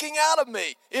be leaking out of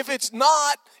me. If it's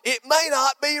not, it may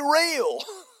not be real.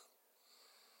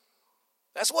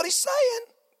 That's what he's saying.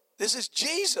 This is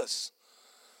Jesus.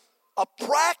 A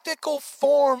practical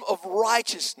form of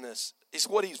righteousness is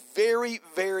what he's very,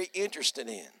 very interested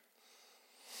in.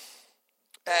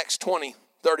 Acts 20,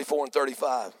 34 and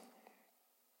 35.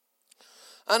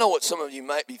 I know what some of you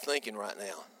might be thinking right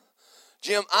now.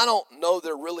 Jim, I don't know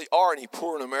there really are any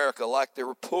poor in America like there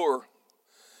were poor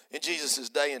in Jesus'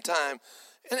 day and time.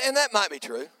 And that might be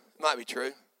true. It might be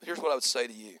true. But here's what I would say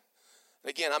to you. And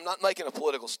again, I'm not making a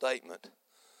political statement.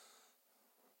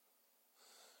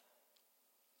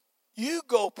 You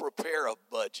go prepare a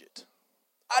budget.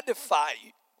 I defy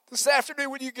you. This afternoon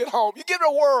when you get home, you get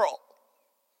a world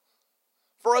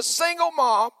for a single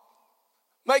mom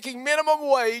making minimum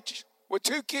wage with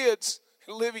 2 kids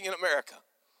and living in America.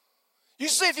 You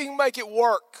see if you can make it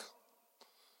work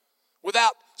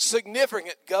without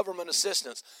significant government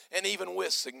assistance, and even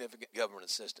with significant government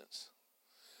assistance.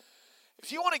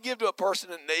 If you want to give to a person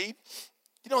in need,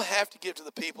 you don't have to give to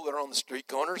the people that are on the street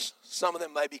corners. Some of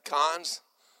them may be cons.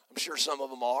 I'm sure some of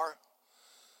them are.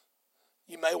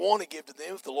 You may want to give to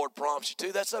them if the Lord prompts you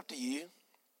to. That's up to you.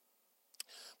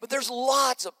 But there's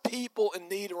lots of people in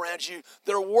need around you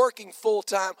that are working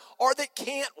full-time or that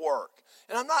can't work.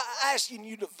 And I'm not asking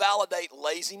you to validate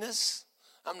laziness.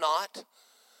 I'm not.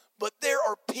 But there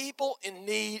are people in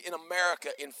need in America,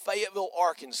 in Fayetteville,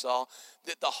 Arkansas,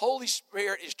 that the Holy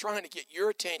Spirit is trying to get your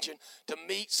attention to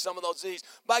meet some of those needs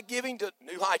by giving to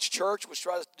New Heights Church, which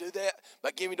tries to do that,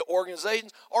 by giving to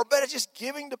organizations, or better, just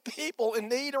giving to people in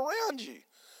need around you.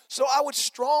 So I would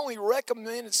strongly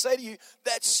recommend and say to you,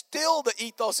 that's still the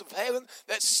ethos of heaven.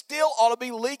 That still ought to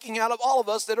be leaking out of all of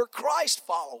us that are Christ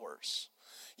followers.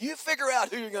 You figure out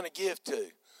who you're going to give to.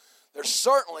 There's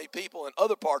certainly people in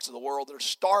other parts of the world that are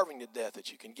starving to death that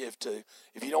you can give to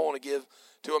if you don't want to give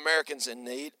to Americans in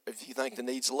need, if you think the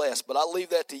need's less. But I leave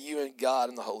that to you and God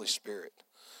and the Holy Spirit.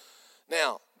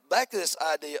 Now, back to this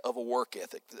idea of a work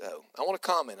ethic, though. I want to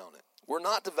comment on it. We're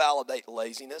not to validate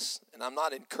laziness, and I'm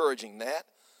not encouraging that.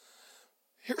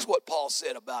 Here's what Paul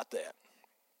said about that.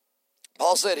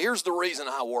 Paul said, here's the reason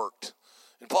I worked.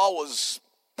 And Paul was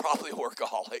probably a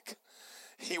workaholic.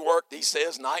 He worked, he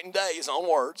says, night and day, his own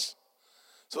words,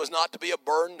 so as not to be a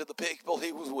burden to the people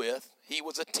he was with. He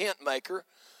was a tent maker.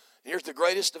 Here's the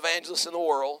greatest evangelist in the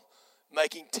world,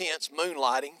 making tents,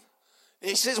 moonlighting. And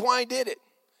he says why he did it.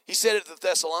 He said it to the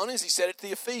Thessalonians. He said it to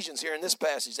the Ephesians here in this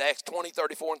passage, Acts 20,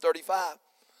 34, and 35.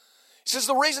 He says,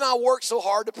 the reason I worked so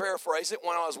hard, to paraphrase it,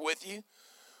 when I was with you,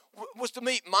 was to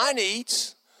meet my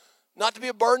needs, not to be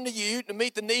a burden to you, to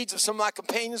meet the needs of some of my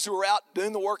companions who were out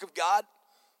doing the work of God,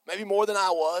 maybe more than I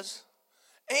was.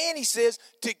 And he says,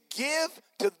 to give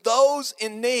to those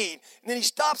in need. And then he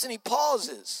stops and he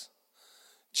pauses.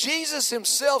 Jesus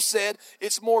himself said,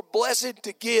 it's more blessed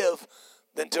to give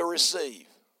than to receive.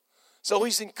 So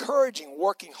he's encouraging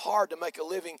working hard to make a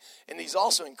living, and he's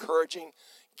also encouraging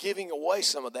giving away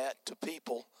some of that to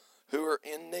people who are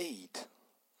in need.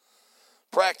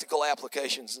 Practical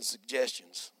applications and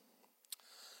suggestions.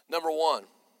 Number one,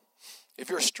 if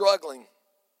you're struggling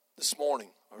this morning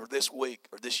or this week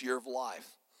or this year of life,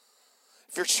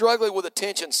 if you're struggling with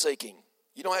attention seeking,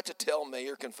 you don't have to tell me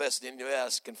or confess it to anyone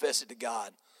else, confess it to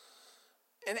God.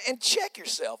 And check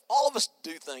yourself. All of us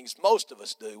do things, most of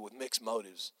us do, with mixed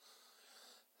motives.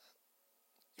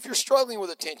 If you're struggling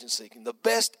with attention seeking, the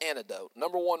best antidote,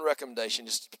 number one recommendation,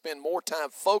 is to spend more time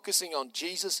focusing on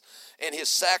Jesus and his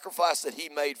sacrifice that he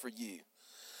made for you.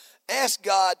 Ask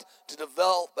God to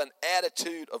develop an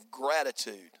attitude of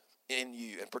gratitude in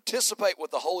you and participate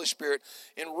with the Holy Spirit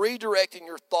in redirecting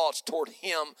your thoughts toward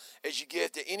him as you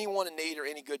give to anyone in need or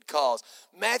any good cause.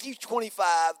 Matthew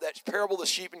 25, that parable of the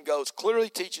sheep and goats, clearly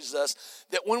teaches us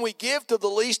that when we give to the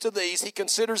least of these, he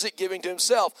considers it giving to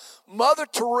himself. Mother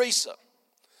Teresa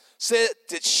said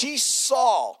that she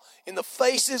saw in the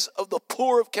faces of the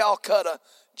poor of Calcutta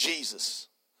Jesus.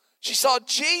 She saw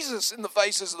Jesus in the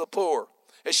faces of the poor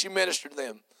as she ministered to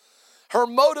them. Her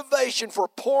motivation for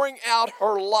pouring out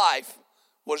her life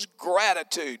was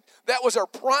gratitude. That was her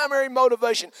primary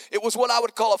motivation. It was what I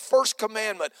would call a first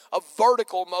commandment, a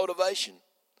vertical motivation.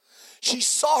 She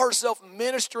saw herself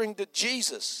ministering to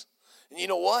Jesus. And you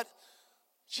know what?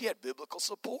 She had biblical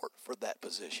support for that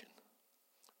position.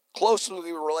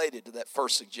 Closely related to that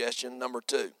first suggestion, number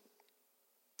two,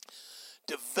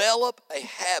 develop a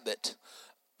habit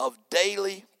of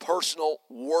daily personal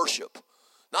worship.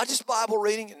 Not just Bible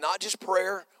reading and not just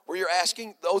prayer where you're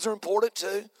asking, those are important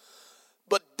too,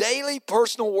 but daily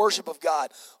personal worship of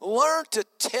God. Learn to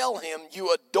tell him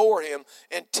you adore him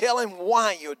and tell him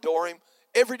why you adore him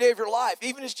every day of your life,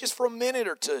 even if it's just for a minute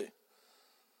or two.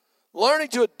 Learning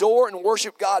to adore and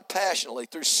worship God passionately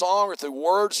through song or through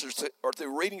words or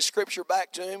through reading scripture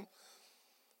back to him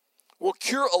will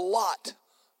cure a lot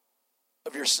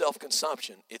of your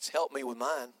self-consumption. It's helped me with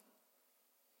mine.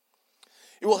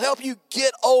 It will help you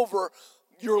get over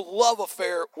your love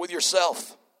affair with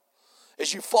yourself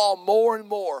as you fall more and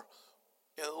more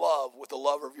in love with the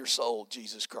lover of your soul,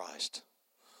 Jesus Christ.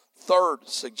 Third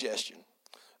suggestion,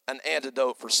 an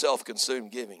antidote for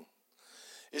self-consumed giving,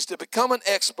 is to become an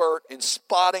expert in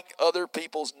spotting other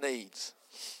people's needs.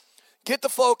 Get the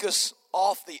focus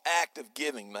off the act of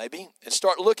giving, maybe, and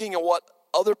start looking at what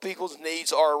other people's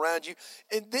needs are around you,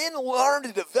 and then learn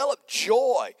to develop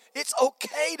joy. It's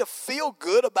okay to feel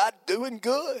good about doing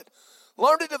good.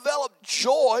 Learn to develop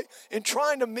joy in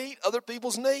trying to meet other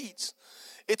people's needs.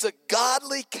 It's a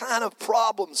godly kind of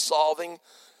problem solving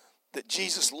that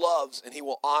Jesus loves and he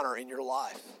will honor in your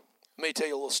life. Let me tell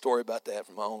you a little story about that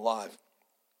from my own life.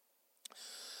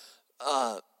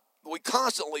 We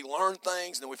constantly learn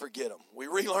things and then we forget them. We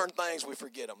relearn things, we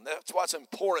forget them. That's why it's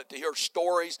important to hear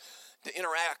stories, to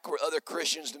interact with other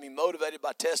Christians, to be motivated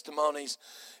by testimonies.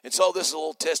 And so this is a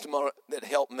little testimony that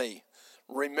helped me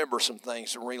remember some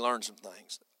things and relearn some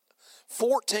things.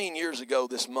 14 years ago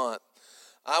this month,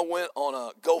 I went on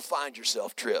a Go Find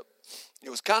Yourself trip. It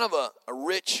was kind of a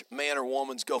rich man or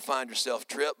woman's Go Find Yourself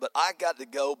trip, but I got to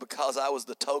go because I was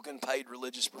the token paid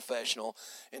religious professional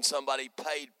and somebody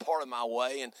paid part of my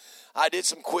way. And I did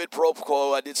some quid pro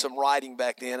quo. I did some writing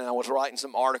back then, and I was writing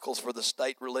some articles for the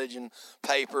state religion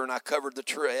paper, and I covered the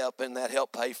trip, and that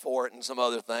helped pay for it and some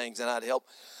other things. And I'd help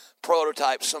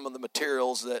prototype some of the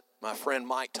materials that my friend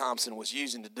Mike Thompson was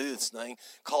using to do this thing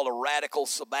called a radical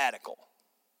sabbatical.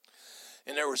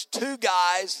 And there was 2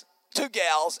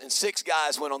 gals, and 6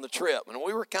 guys went on the trip. And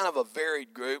we were kind of a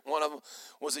varied group. One of them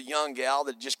was a young gal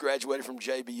that just graduated from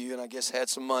JBU and I guess had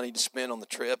some money to spend on the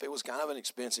trip. It was kind of an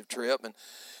expensive trip. And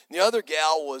the other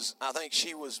gal was, I think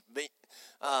she was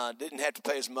didn't have to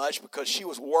pay as much because she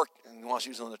was working while she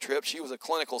was on the trip. She was a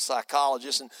clinical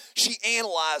psychologist, and she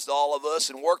analyzed all of us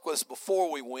and worked with us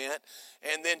before we went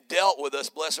and then dealt with us,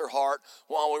 bless her heart,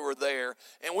 while we were there.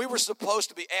 And we were supposed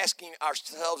to be asking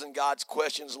ourselves and God's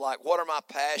questions like, what are my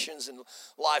passions and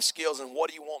life skills, and what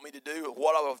do you want me to do,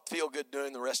 what I would feel good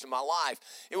doing the rest of my life.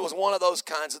 It was one of those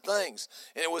kinds of things.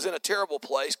 And it was in a terrible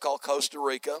place called Costa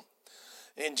Rica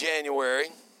in January.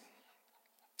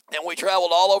 And we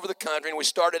traveled all over the country, and we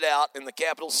started out in the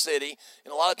capital city,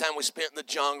 and a lot of time we spent in the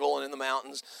jungle and in the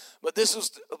mountains. But this was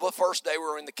the first day we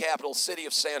were in the capital city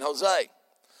of San Jose.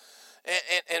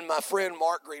 And my friend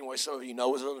Mark Greenway, some of you know,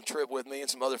 was on the trip with me and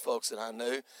some other folks that I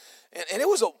knew. And it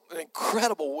was an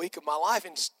incredible week of my life.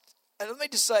 And let me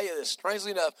just say this,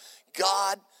 strangely enough,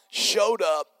 God showed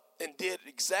up and did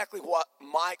exactly what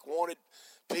Mike wanted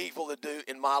people to do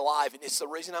in my life. And it's the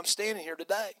reason I'm standing here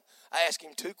today. I asked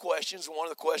him 2 questions. One of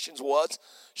the questions was,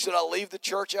 should I leave the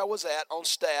church I was at on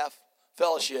staff,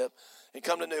 fellowship, and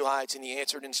come to New Heights? And he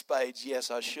answered in spades,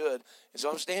 yes, I should. And so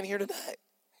I'm standing here today.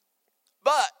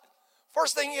 But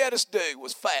first thing he had us do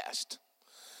was fast.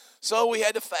 So we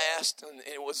had to fast, and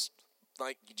it was,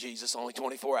 thank you, Jesus, only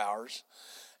 24 hours.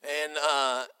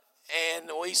 And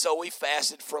we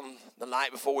fasted from the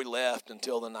night before we left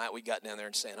until the night we got down there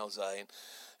in San Jose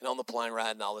and on the plane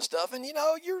ride and all this stuff. And,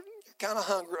 you're kind of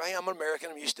hungry. Hey, I'm an American.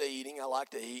 I'm used to eating. I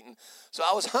like to eat. And so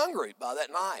I was hungry by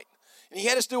that night. And he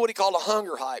had us do what he called a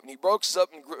hunger hike. And he broke us up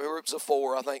in groups of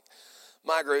 4. I think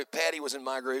my group, Patty was in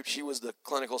my group. She was the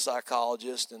clinical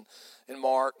psychologist. And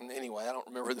Mark. And anyway, I don't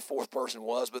remember who the 4th person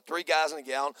was. But 3 guys and a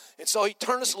gal. And so he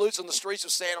turned us loose on the streets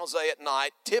of San Jose at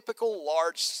night. Typical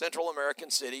large Central American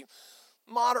city.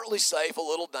 Moderately safe, a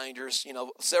little dangerous.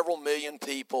 Several million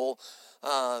people.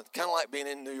 Kind of like being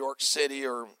in New York City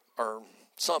or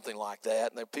something like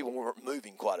that. People weren't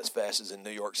moving quite as fast as in New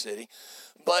York City.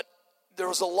 But there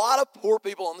was a lot of poor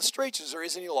people on the streets as there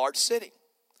is in any large city.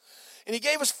 And he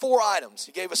gave us 4 items.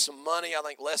 He gave us some money, I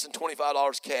think less than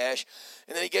 $25 cash.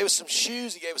 And then he gave us some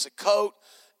shoes, he gave us a coat,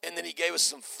 and then he gave us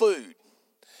some food.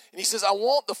 And he says, I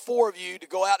want the 4 of you to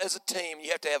go out as a team.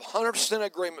 You have to have 100%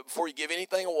 agreement before you give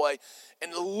anything away,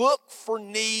 and to look for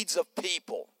needs of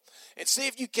people. And see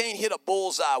if you can't hit a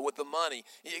bullseye with the money.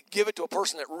 You give it to a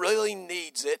person that really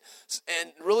needs it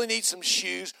and really needs some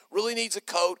shoes, really needs a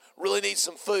coat, really needs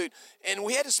some food. And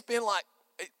we had to spend like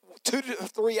 2 to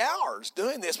 3 hours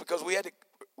doing this because we had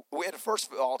to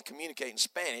first of all communicate in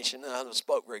Spanish, and I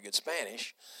spoke very good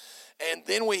Spanish. And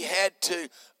then we had to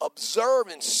observe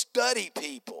and study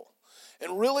people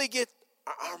and really get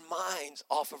our minds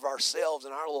off of ourselves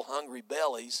and our little hungry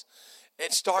bellies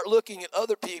and start looking at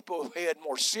other people who had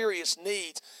more serious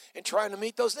needs and trying to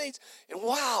meet those needs. And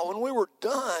wow, when we were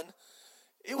done,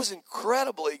 it was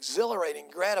incredibly exhilarating,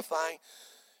 gratifying.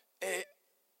 And it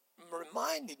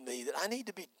reminded me that I need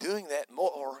to be doing that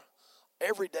more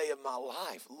every day of my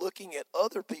life, looking at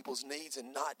other people's needs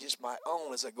and not just my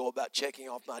own as I go about checking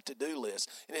off my to-do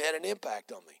list. And it had an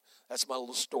impact on me. That's my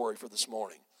little story for this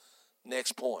morning.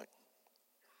 Next point.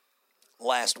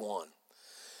 Last one.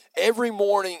 Every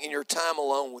morning in your time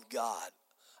alone with God,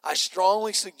 I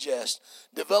strongly suggest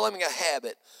developing a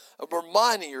habit of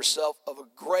reminding yourself of a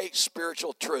great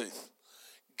spiritual truth.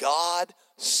 God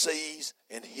sees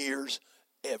and hears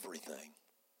everything.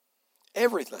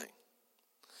 Everything.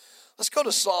 Let's go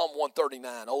to Psalm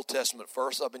 139, Old Testament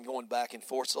first. I've been going back and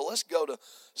forth. So let's go to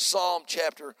Psalm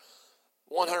chapter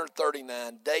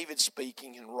 139, David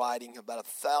speaking and writing about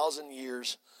 1,000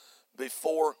 years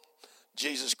before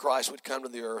Jesus Christ would come to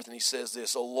the earth. And he says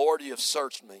this, O Lord, you have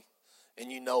searched me and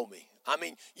you know me. I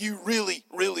mean, you really,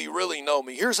 really, really know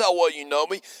me. Here's how well you know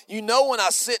me. You know when I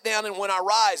sit down and when I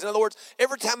rise. In other words,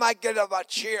 every time I get out of my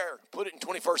chair, put it in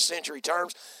 21st century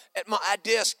terms, at my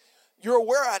desk, you're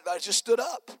aware I just stood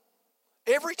up.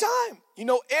 Every time. You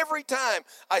know, every time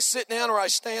I sit down or I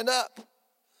stand up.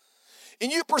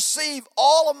 And you perceive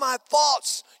all of my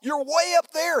thoughts. You're way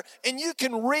up there and you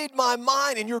can read my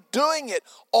mind and you're doing it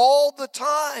all the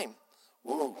time.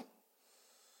 Woo.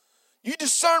 You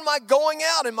discern my going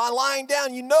out and my lying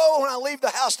down. You know when I leave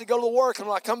the house to go to work and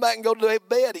when I come back and go to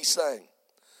bed, he's saying.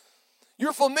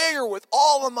 You're familiar with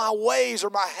all of my ways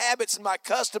or my habits and my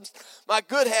customs, my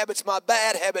good habits, my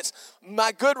bad habits,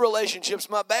 my good relationships,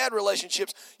 my bad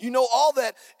relationships. You know all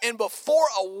that. And before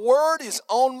a word is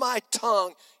on my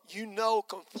tongue, you know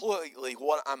completely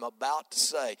what I'm about to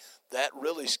say. That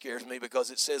really scares me because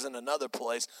it says in another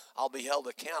place, I'll be held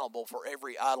accountable for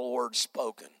every idle word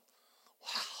spoken.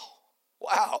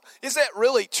 Wow. Is that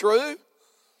really true?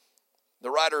 The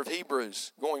writer of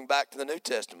Hebrews, going back to the New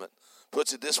Testament,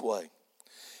 puts it this way.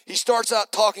 He starts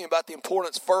out talking about the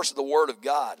importance first of the Word of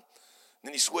God.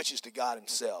 Then he switches to God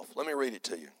himself. Let me read it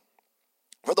to you.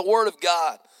 For the word of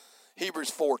God,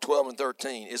 Hebrews 4:12 and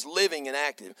 13, is living and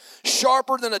active,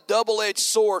 sharper than a double-edged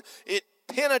sword. It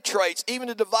penetrates even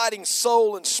to dividing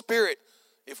soul and spirit,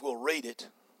 if we'll read it.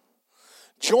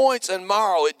 Joints and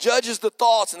marrow. It judges the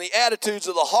thoughts and the attitudes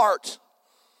of the heart.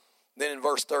 Then in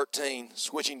verse 13,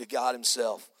 switching to God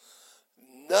himself.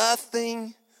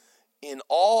 Nothing in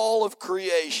all of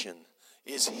creation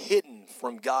is hidden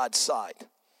from God's sight.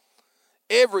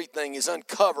 Everything is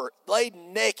uncovered, laid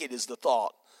naked is the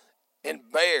thought,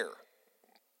 and bare.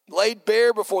 Laid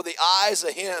bare before the eyes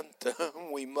of him to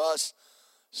whom we must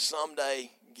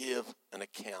someday give an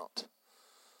account.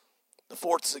 The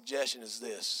fourth suggestion is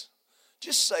this.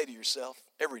 Just say to yourself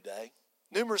every day,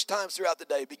 numerous times throughout the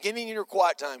day, beginning in your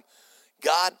quiet time,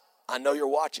 God, I know you're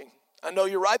watching. I know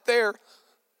you're right there.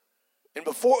 And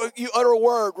before you utter a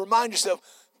word, remind yourself,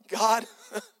 God,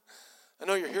 I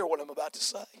know you're hearing what I'm about to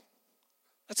say.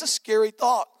 That's a scary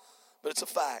thought, but it's a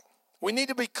fact. We need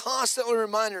to be constantly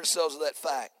reminding ourselves of that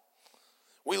fact.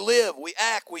 We live, we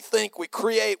act, we think, we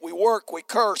create, we work, we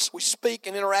curse, we speak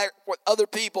and interact with other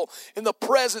people in the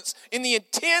presence, in the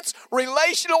intense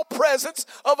relational presence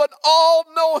of an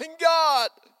all-knowing God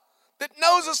that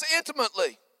knows us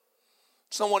intimately.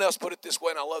 Someone else put it this way,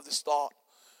 and I love this thought.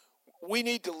 We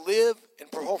need to live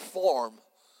and perform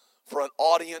for an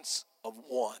audience of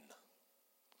one.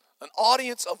 An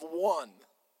audience of one.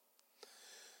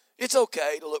 It's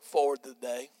okay to look forward to the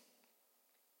day.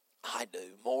 I do,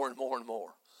 more and more and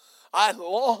more. I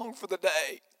long for the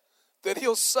day that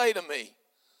he'll say to me,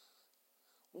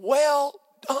 well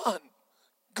done,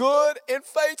 good and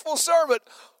faithful servant.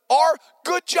 Or,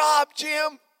 good job,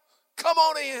 Jim. Come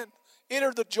on in.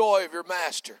 Enter the joy of your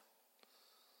master.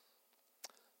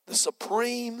 The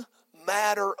supreme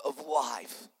matter of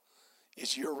life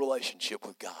is your relationship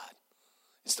with God.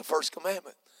 It's the first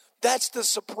commandment. That's the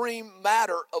supreme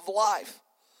matter of life.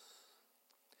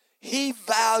 He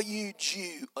valued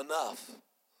you enough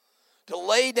to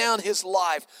lay down his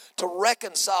life to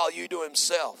reconcile you to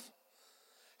himself.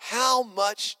 How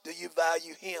much do you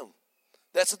value him?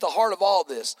 That's at the heart of all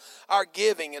this. Our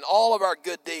giving and all of our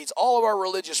good deeds, all of our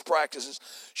religious practices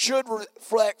should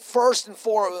reflect first and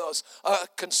foremost a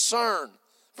concern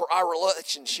for our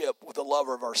relationship with the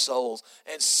lover of our souls.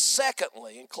 And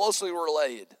secondly, and closely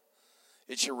related,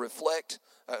 it should reflect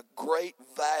a great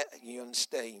value and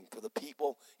esteem for the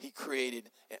people he created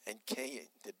and came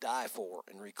to die for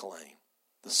and reclaim.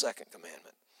 The second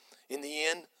commandment. In the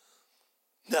end,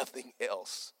 nothing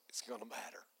else is going to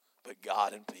matter but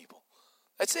God and people.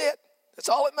 That's it. That's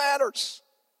all that matters.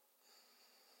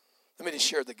 Let me just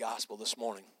share the gospel this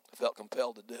morning. I felt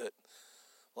compelled to do it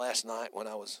last night when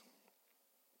I was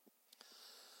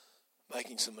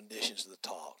making some additions to the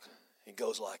talk. It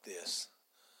goes like this.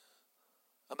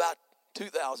 About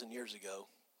 2,000 years ago,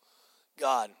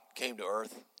 God came to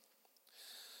earth.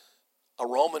 A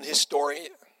Roman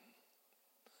historian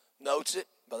notes it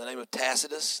by the name of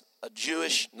Tacitus. A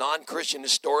Jewish non-Christian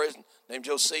historian named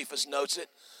Josephus notes it.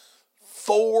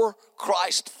 4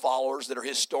 Christ followers that are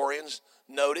historians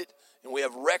note it. And we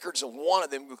have records of one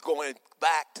of them going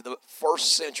back to the 1st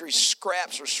century,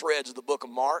 scraps or shreds of the book of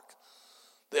Mark.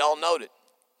 They all note it.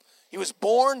 He was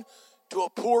born to a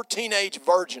poor teenage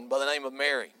virgin by the name of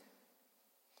Mary.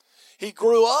 He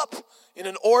grew up in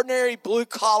an ordinary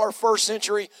blue-collar 1st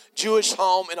century Jewish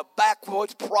home in a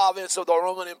backwoods province of the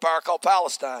Roman Empire called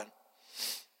Palestine.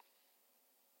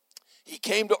 He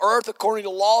came to earth according to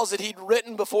laws that he'd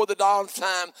written before the dawn of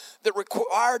time that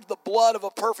required the blood of a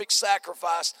perfect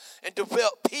sacrifice. And to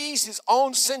appease his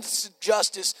own sense of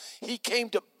justice, he came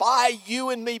to buy you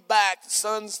and me back, the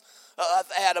sons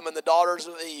of Adam and the daughters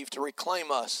of Eve, to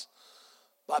reclaim us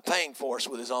by paying for us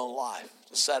with his own life,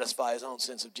 to satisfy his own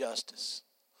sense of justice.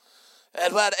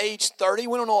 At about age 30,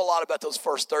 we don't know a lot about those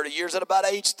first 30 years. At about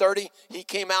age 30, he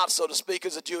came out, so to speak,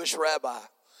 as a Jewish rabbi.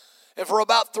 And for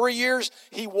about 3 years,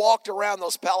 he walked around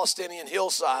those Palestinian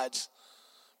hillsides,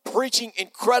 preaching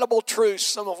incredible truths,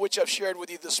 some of which I've shared with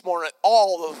you this morning,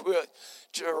 all of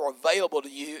which are available to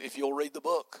you if you'll read the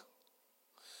book.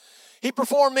 He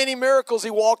performed many miracles. He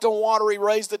walked on water. He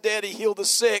raised the dead. He healed the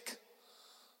sick.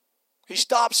 He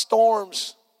stopped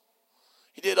storms.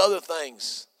 He did other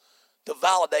things to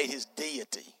validate his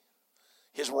deity,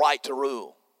 his right to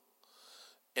rule.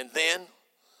 And then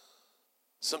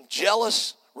some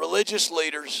jealous religious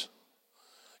leaders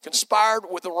conspired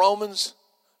with the Romans,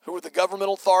 who were the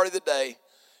governmental authority of the day,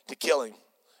 to kill him.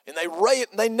 And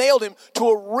they nailed him to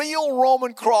a real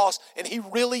Roman cross, and he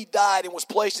really died and was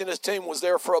placed in his tomb, was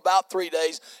there for about 3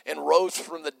 days, and rose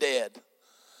from the dead.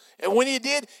 And when he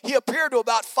did, he appeared to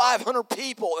about 500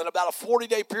 people in about a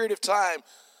 40-day period of time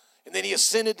And then he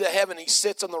ascended to heaven. He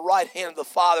sits on the right hand of the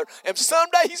Father. And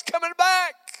someday he's coming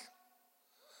back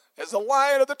as the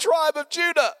Lion of the tribe of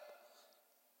Judah.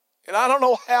 And I don't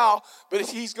know how, but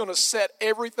he's going to set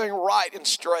everything right and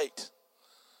straight.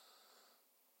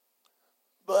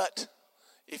 But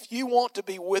if you want to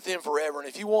be with him forever, and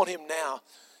if you want him now,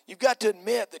 you've got to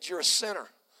admit that you're a sinner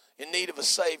in need of a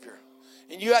Savior.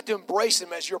 And you have to embrace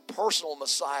him as your personal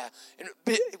Messiah and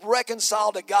be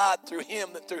reconciled to God through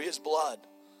him and through his blood.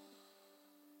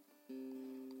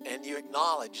 And you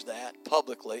acknowledge that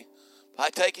publicly by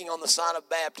taking on the sign of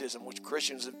baptism, which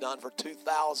Christians have done for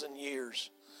 2,000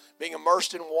 years. Being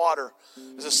immersed in water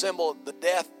is a symbol of the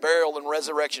death, burial, and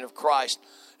resurrection of Christ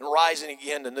and rising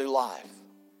again to new life.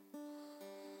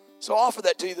 So I offer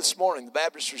that to you this morning. The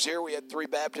baptisters here, we had 3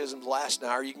 baptisms last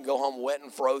night. You can go home wet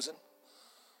and frozen.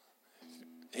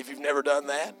 If you've never done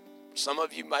that, some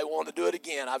of you may want to do it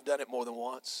again. I've done it more than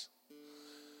once.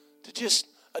 To just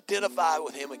identify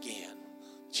with him again,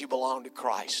 that you belong to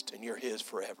Christ and you're his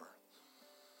forever.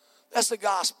 That's the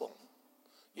gospel.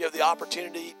 You have the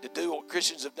opportunity to do what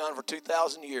Christians have done for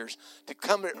 2,000 years, to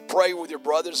come and pray with your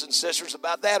brothers and sisters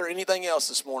about that or anything else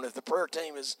this morning. If the prayer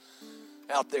team is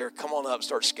out there, come on up and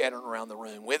start scattering around the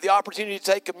room. We have the opportunity to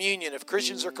take communion if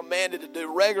Christians are commanded to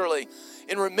do regularly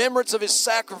in remembrance of his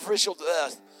sacrificial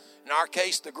death. In our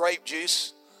case, the grape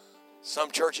juice.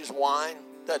 Some churches, wine.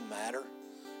 Doesn't matter.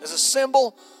 As a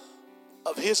symbol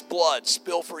of his blood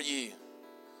spilled for you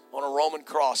on a Roman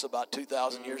cross about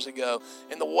 2,000 years ago.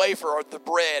 And the wafer or the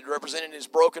bread representing his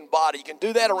broken body. You can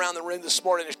do that around the room this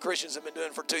morning as Christians have been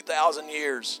doing for 2,000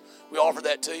 years. We offer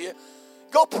that to you.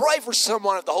 Go pray for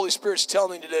someone if the Holy Spirit's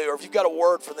telling you to do, or if you've got a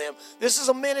word for them. This is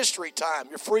a ministry time.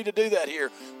 You're free to do that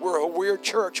here. We're a weird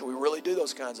church, and we really do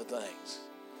those kinds of things.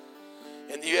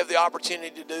 And you have the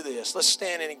opportunity to do this. Let's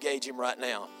stand and engage him right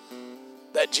now.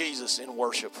 That Jesus in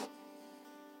worship.